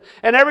blows and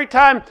every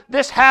time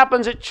this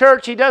happens at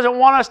church. He doesn't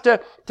want us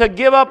to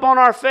give up on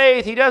our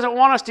faith. He doesn't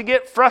want us to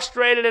get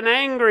frustrated and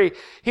angry.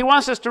 He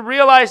wants us to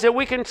realize that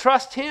we can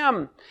trust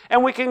Him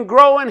and we can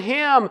grow in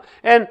Him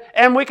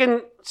and we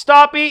can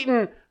stop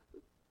eating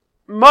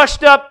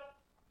mushed up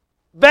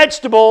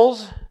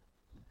vegetables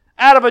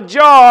out of a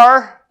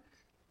jar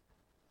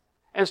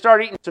and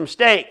start eating some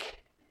steak.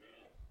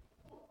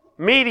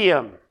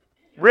 Medium,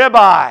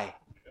 ribeye.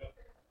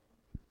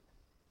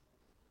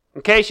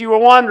 In case you were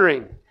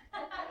wondering.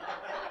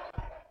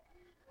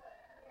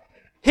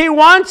 He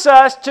wants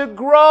us to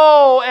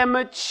grow and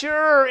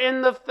mature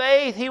in the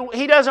faith.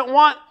 He doesn't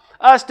want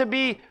us to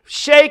be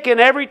shaken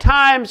every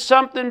time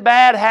something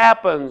bad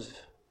happens.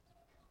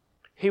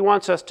 He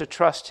wants us to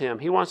trust Him.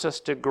 He wants us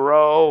to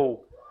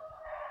grow.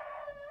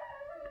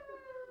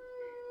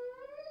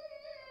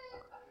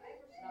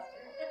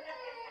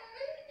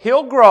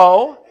 He'll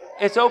grow.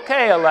 It's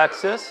okay,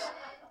 Alexis.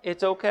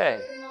 It's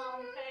okay.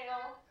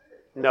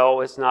 No,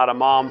 it's not a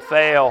mom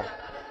fail.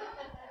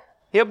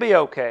 He'll be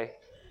okay.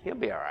 He'll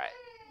be all right.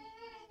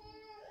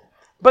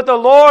 But the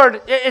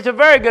Lord, it's a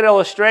very good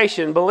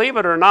illustration. Believe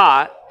it or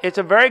not, it's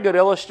a very good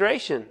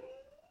illustration.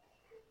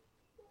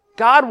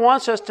 God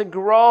wants us to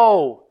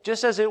grow,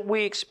 just as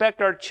we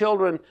expect our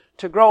children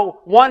to grow.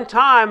 One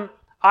time,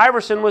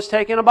 Iverson was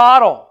taking a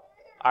bottle.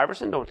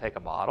 Iverson don't take a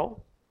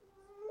bottle.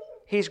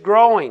 He's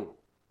growing.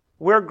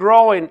 We're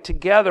growing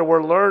together.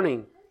 We're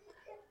learning.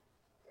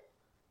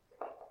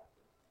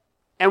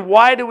 And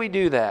why do we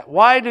do that?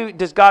 Why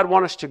does God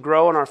want us to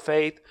grow in our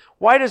faith?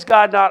 Why does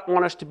God not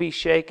want us to be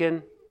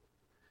shaken?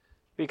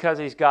 Because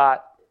He's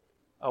got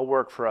a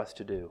work for us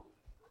to do.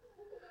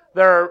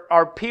 There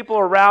are people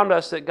around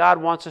us that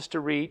God wants us to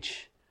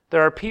reach.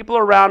 There are people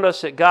around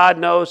us that God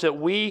knows that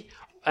we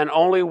and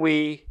only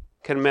we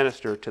can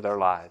minister to their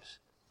lives.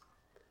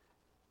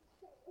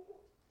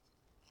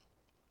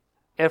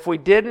 If we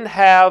didn't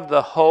have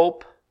the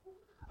hope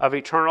of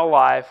eternal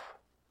life,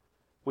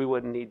 we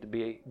wouldn't need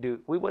to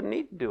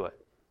do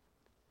it.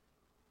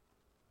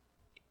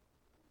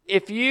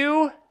 If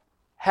you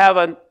have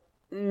a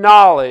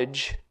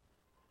knowledge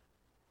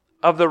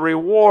of the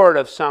reward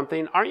of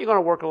something, aren't you going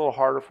to work a little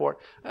harder for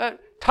it?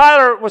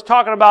 Tyler was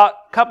talking about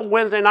a couple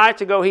Wednesday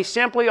nights ago, he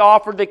simply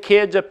offered the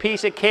kids a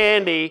piece of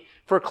candy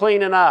for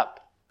cleaning up.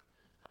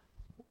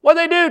 What'd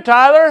they do,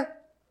 Tyler?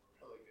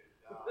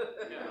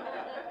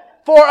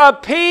 For a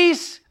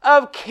piece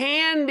of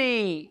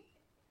candy.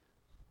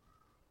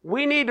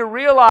 We need to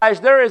realize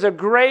there is a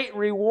great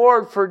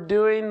reward for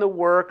doing the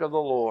work of the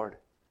Lord.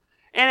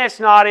 And it's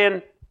not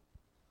in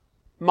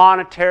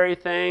monetary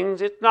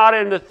things. It's not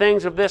in the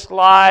things of this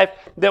life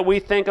that we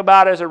think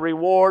about as a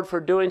reward for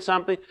doing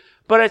something.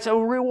 But it's a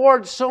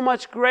reward so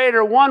much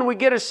greater. One, we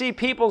get to see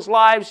people's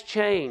lives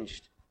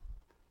changed.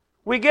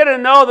 We get to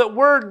know that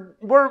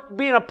we're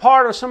being a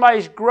part of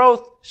somebody's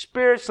growth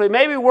spiritually.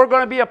 Maybe we're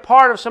going to be a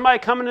part of somebody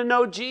coming to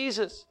know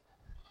Jesus.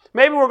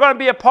 Maybe we're going to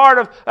be a part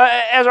of,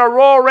 as our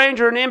Royal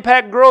Ranger and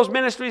Impact Girls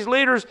Ministries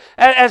leaders,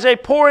 as they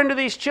pour into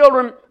these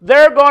children,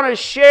 they're going to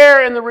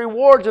share in the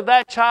rewards of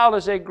that child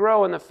as they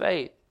grow in the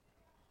faith.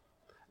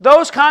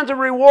 Those kinds of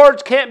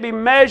rewards can't be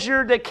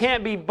measured, they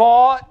can't be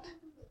bought.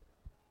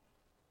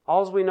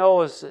 All we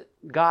know is that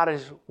God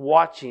is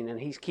watching and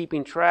He's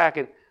keeping track,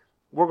 and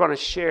we're going to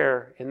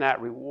share in that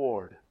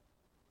reward.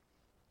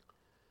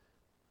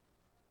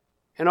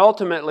 And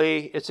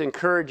ultimately, it's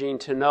encouraging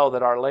to know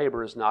that our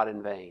labor is not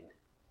in vain.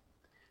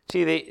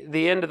 See,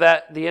 the end of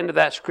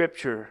that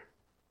scripture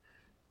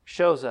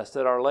shows us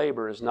that our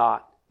labor is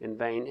not in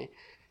vain.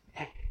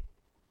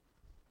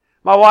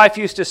 My wife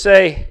used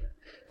to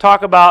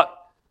talk about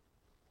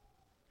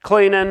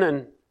cleaning,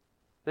 and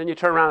then you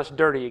turn around, it's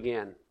dirty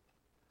again.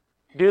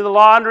 Do the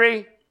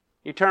laundry,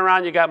 you turn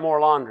around, you got more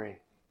laundry.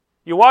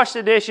 You wash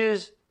the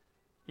dishes,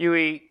 you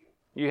eat,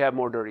 you have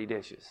more dirty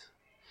dishes.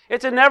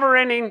 It's a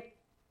never-ending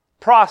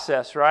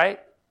process, right?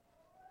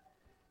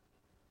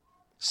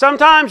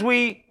 Sometimes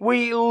we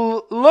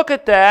look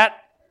at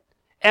that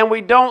and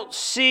we don't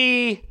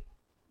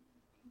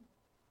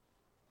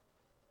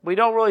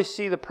really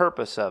see the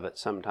purpose of it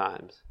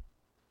sometimes.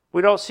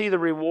 We don't see the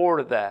reward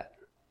of that.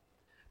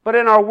 But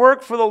in our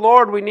work for the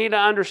Lord, we need to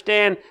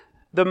understand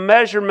the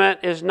measurement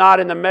is not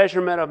in the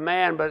measurement of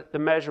man, but the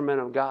measurement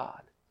of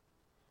God.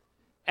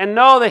 And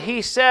know that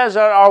He says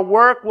that our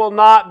work will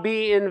not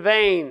be in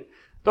vain.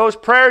 Those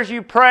prayers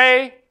you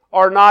pray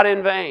are not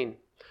in vain.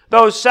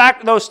 Those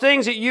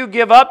things that you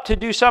give up to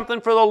do something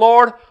for the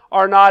Lord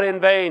are not in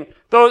vain.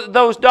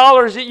 Those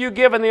dollars that you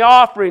give in the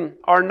offering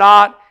are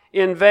not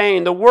in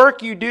vain. The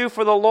work you do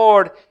for the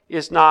Lord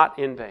is not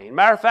in vain.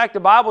 Matter of fact, the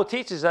Bible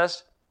teaches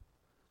us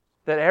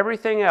that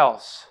everything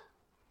else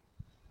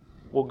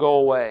will go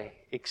away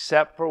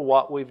except for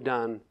what we've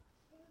done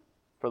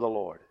for the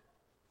Lord.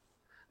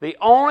 The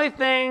only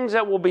things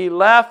that will be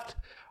left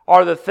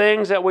are the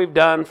things that we've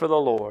done for the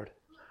Lord.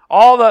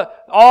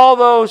 All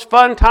those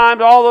fun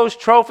times, all those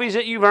trophies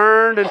that you've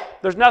earned, and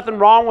there's nothing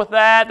wrong with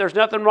that. There's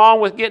nothing wrong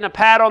with getting a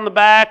pat on the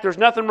back. There's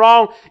nothing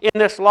wrong in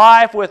this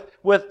life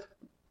with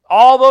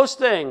all those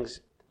things.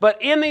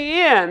 But in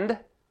the end,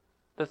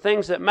 the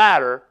things that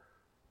matter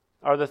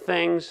are the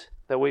things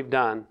that we've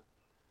done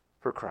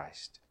for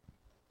Christ.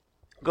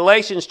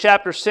 Galatians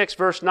chapter 6,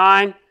 verse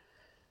 9.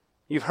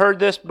 You've heard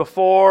this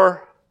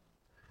before.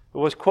 It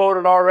was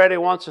quoted already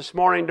once this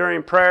morning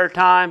during prayer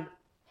time.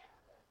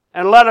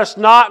 And let us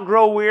not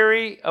grow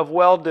weary of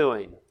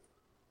well-doing.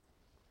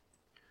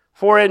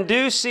 For in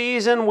due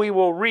season we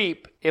will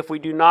reap if we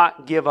do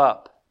not give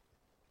up.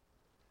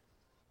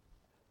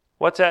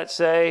 What's that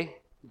say?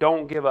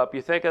 Don't give up.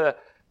 You think of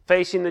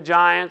Facing the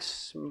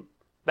Giants,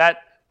 that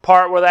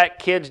part where that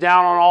kid's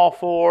down on all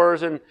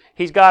fours and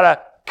he's got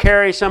to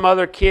carry some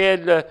other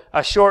kid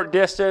a short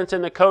distance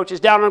and the coach is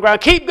down on the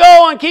ground. Keep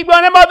going, keep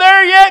going. Am I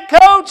there yet,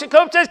 coach? The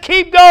coach says,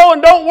 keep going.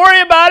 Don't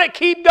worry about it.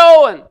 Keep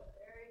going.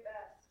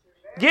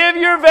 Give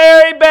your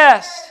very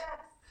best.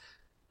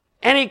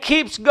 And he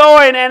keeps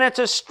going, and it's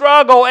a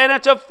struggle, and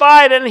it's a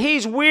fight, and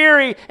he's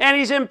weary, and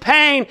he's in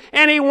pain,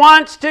 and he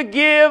wants to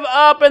give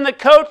up, and the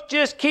coach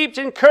just keeps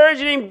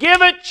encouraging him,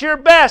 give it your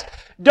best.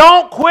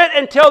 Don't quit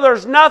until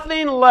there's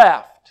nothing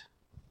left.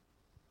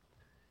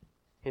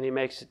 And he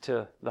makes it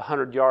to the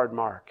 100-yard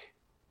mark.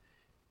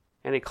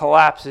 And he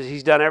collapses.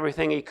 He's done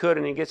everything he could,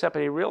 and he gets up,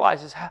 and he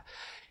realizes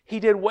he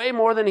did way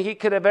more than he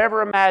could have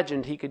ever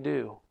imagined he could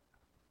do.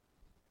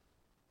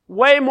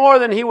 Way more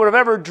than he would have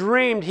ever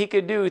dreamed he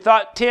could do. He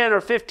thought 10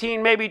 or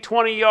 15, maybe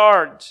 20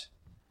 yards.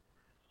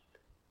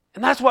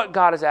 And that's what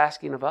God is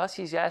asking of us.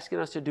 He's asking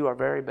us to do our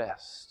very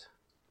best.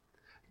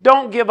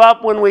 Don't give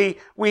up when we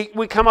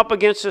come up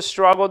against a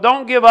struggle.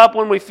 Don't give up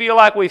when we feel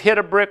like we've hit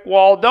a brick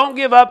wall. Don't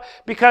give up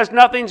because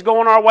nothing's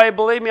going our way.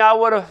 Believe me, I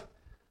would have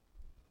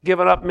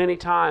given up many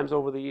times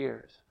over the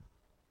years.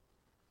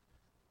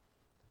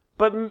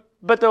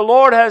 But the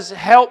Lord has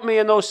helped me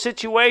in those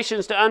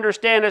situations to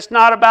understand it's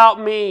not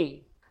about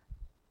me.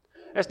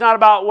 It's not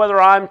about whether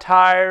I'm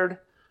tired.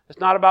 It's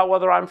not about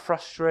whether I'm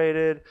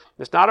frustrated.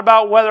 It's not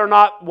about whether or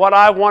not what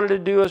I wanted to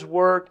do has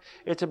worked.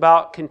 It's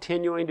about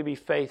continuing to be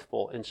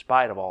faithful in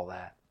spite of all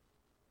that.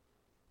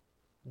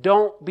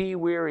 Don't be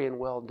weary in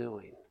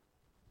well-doing.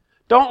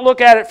 Don't look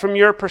at it from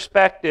your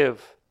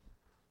perspective.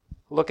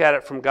 Look at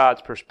it from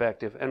God's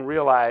perspective and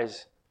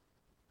realize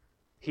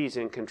He's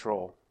in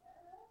control.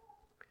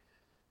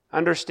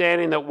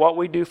 Understanding that what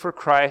we do for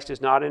Christ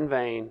is not in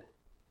vain.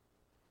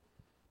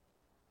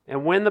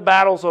 And when the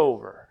battle's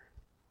over,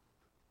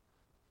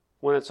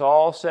 when it's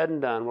all said and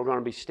done, we're going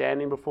to be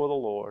standing before the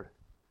Lord.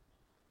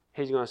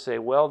 He's going to say,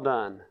 well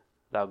done,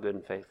 thou good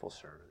and faithful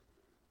servant.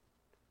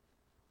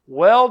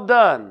 Well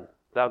done,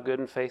 thou good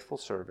and faithful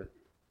servant.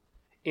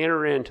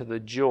 Enter into the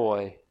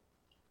joy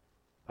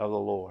of the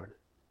Lord.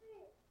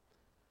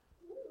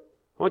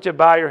 I want you to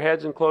bow your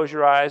heads and close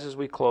your eyes as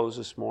we close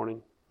this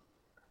morning.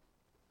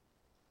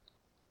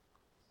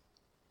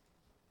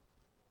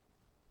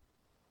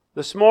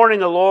 This morning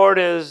the Lord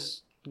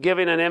is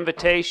giving an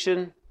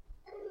invitation.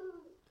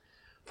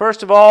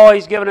 First of all,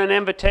 He's given an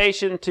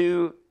invitation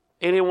to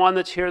anyone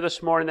that's here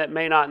this morning that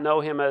may not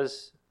know Him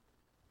as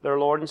their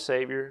Lord and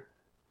Savior.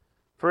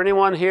 For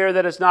anyone here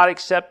that has not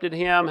accepted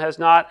Him, has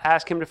not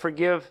asked Him to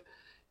forgive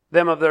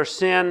them of their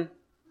sin,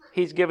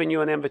 He's giving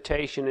you an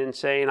invitation and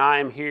saying, I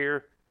am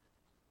here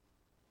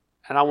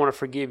and I want to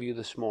forgive you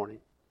this morning.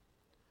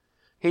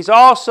 He's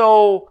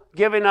also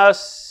giving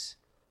us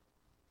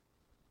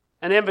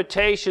an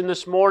invitation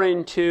this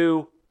morning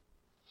to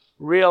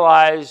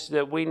realize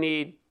that we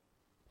need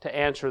to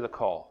answer the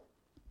call.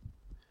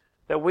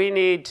 That we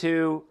need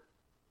to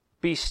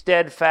be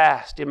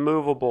steadfast,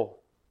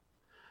 immovable.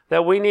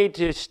 That we need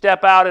to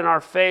step out in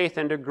our faith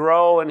and to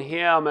grow in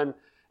Him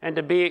and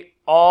to be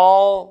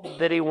all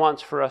that He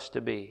wants for us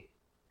to be.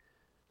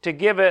 To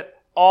give it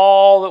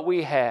all that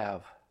we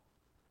have.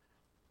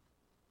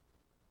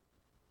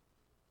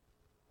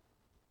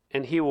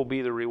 And He will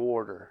be the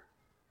rewarder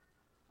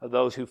of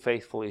those who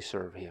faithfully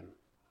serve Him.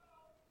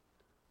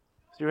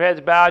 With your heads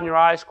bowed and your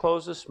eyes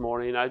closed this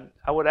morning, I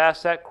would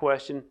ask that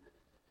question.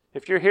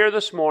 If you're here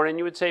this morning,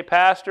 you would say,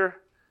 Pastor,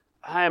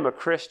 I am a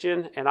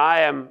Christian and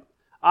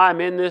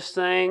I'm in this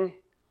thing,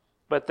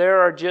 but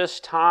there are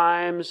just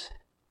times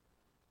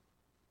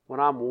when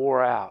I'm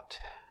wore out.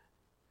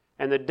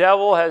 And the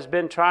devil has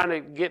been trying to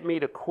get me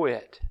to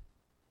quit.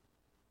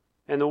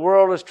 And the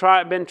world has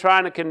been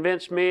trying to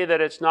convince me that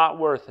it's not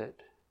worth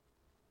it.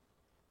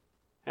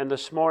 And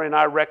this morning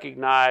I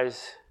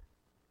recognize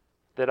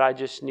that I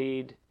just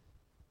need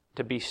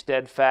to be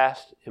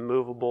steadfast,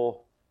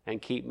 immovable,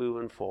 and keep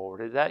moving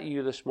forward. Is that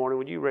you this morning?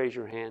 Would you raise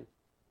your hand?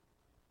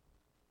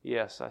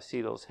 Yes, I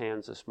see those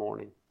hands this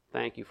morning.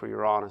 Thank you for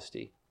your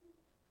honesty.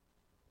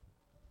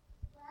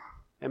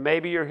 And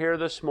maybe you're here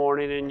this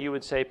morning and you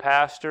would say,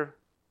 Pastor,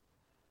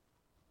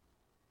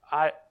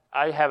 I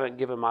haven't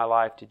given my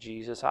life to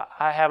Jesus.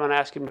 I haven't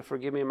asked Him to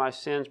forgive me my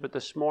sins, but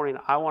this morning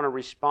I want to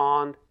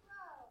respond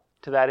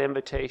to that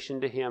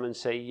invitation to Him and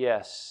say,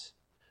 yes,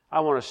 I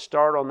want to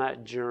start on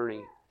that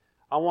journey.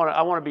 I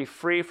want to be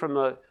free from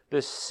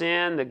the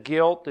sin, the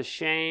guilt, the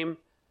shame,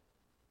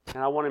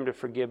 and I want Him to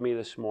forgive me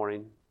this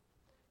morning.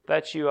 If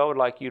that's you, I would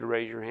like you to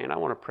raise your hand. I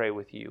want to pray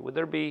with you. Would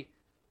there be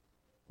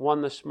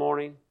one this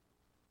morning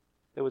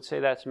that would say,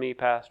 that's me,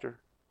 Pastor?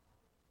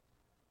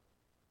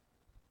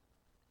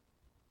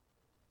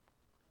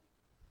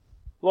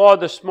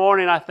 Lord, this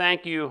morning I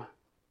thank You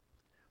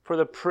for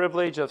the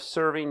privilege of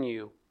serving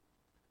You.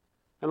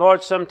 And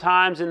Lord,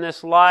 sometimes in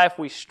this life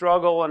we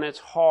struggle and it's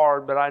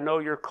hard, but I know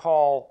Your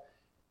call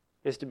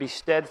is to be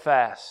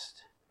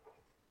steadfast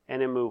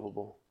and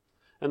immovable.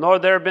 And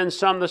Lord, there have been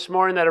some this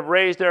morning that have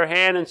raised their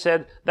hand and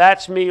said,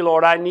 that's me,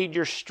 Lord. I need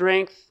Your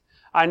strength.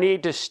 I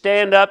need to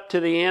stand up to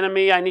the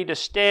enemy. I need to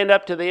stand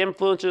up to the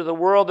influences of the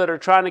world that are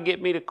trying to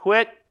get me to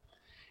quit.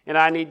 And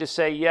I need to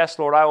say, yes,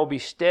 Lord, I will be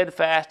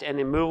steadfast and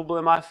immovable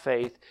in my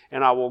faith,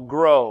 and I will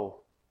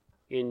grow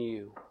in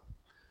You.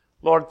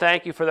 Lord,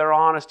 thank You for their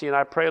honesty, and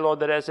I pray, Lord,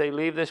 that as they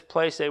leave this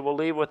place, they will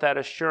leave with that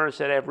assurance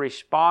that they have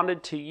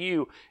responded to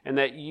You and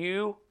that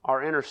You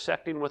are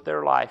intersecting with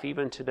their life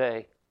even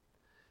today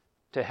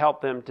to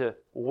help them to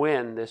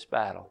win this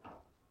battle.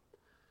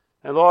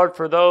 And Lord,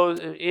 for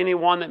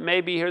anyone that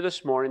may be here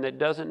this morning that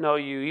doesn't know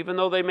You, even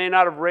though they may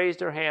not have raised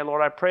their hand,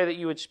 Lord, I pray that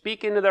You would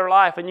speak into their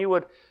life and You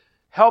would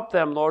help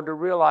them, Lord, to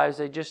realize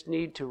they just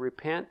need to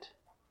repent.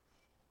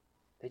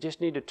 They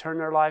just need to turn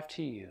their life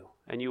to You,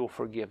 and You will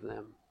forgive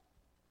them.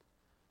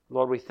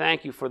 Lord, we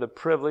thank You for the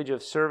privilege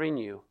of serving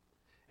You.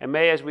 And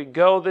may, as we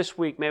go this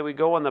week, may we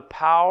go in the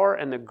power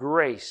and the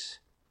grace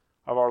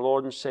of our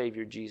Lord and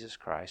Savior, Jesus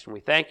Christ. And we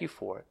thank You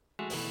for it.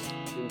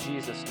 In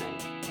Jesus' name,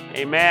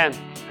 amen.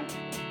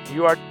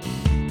 You are...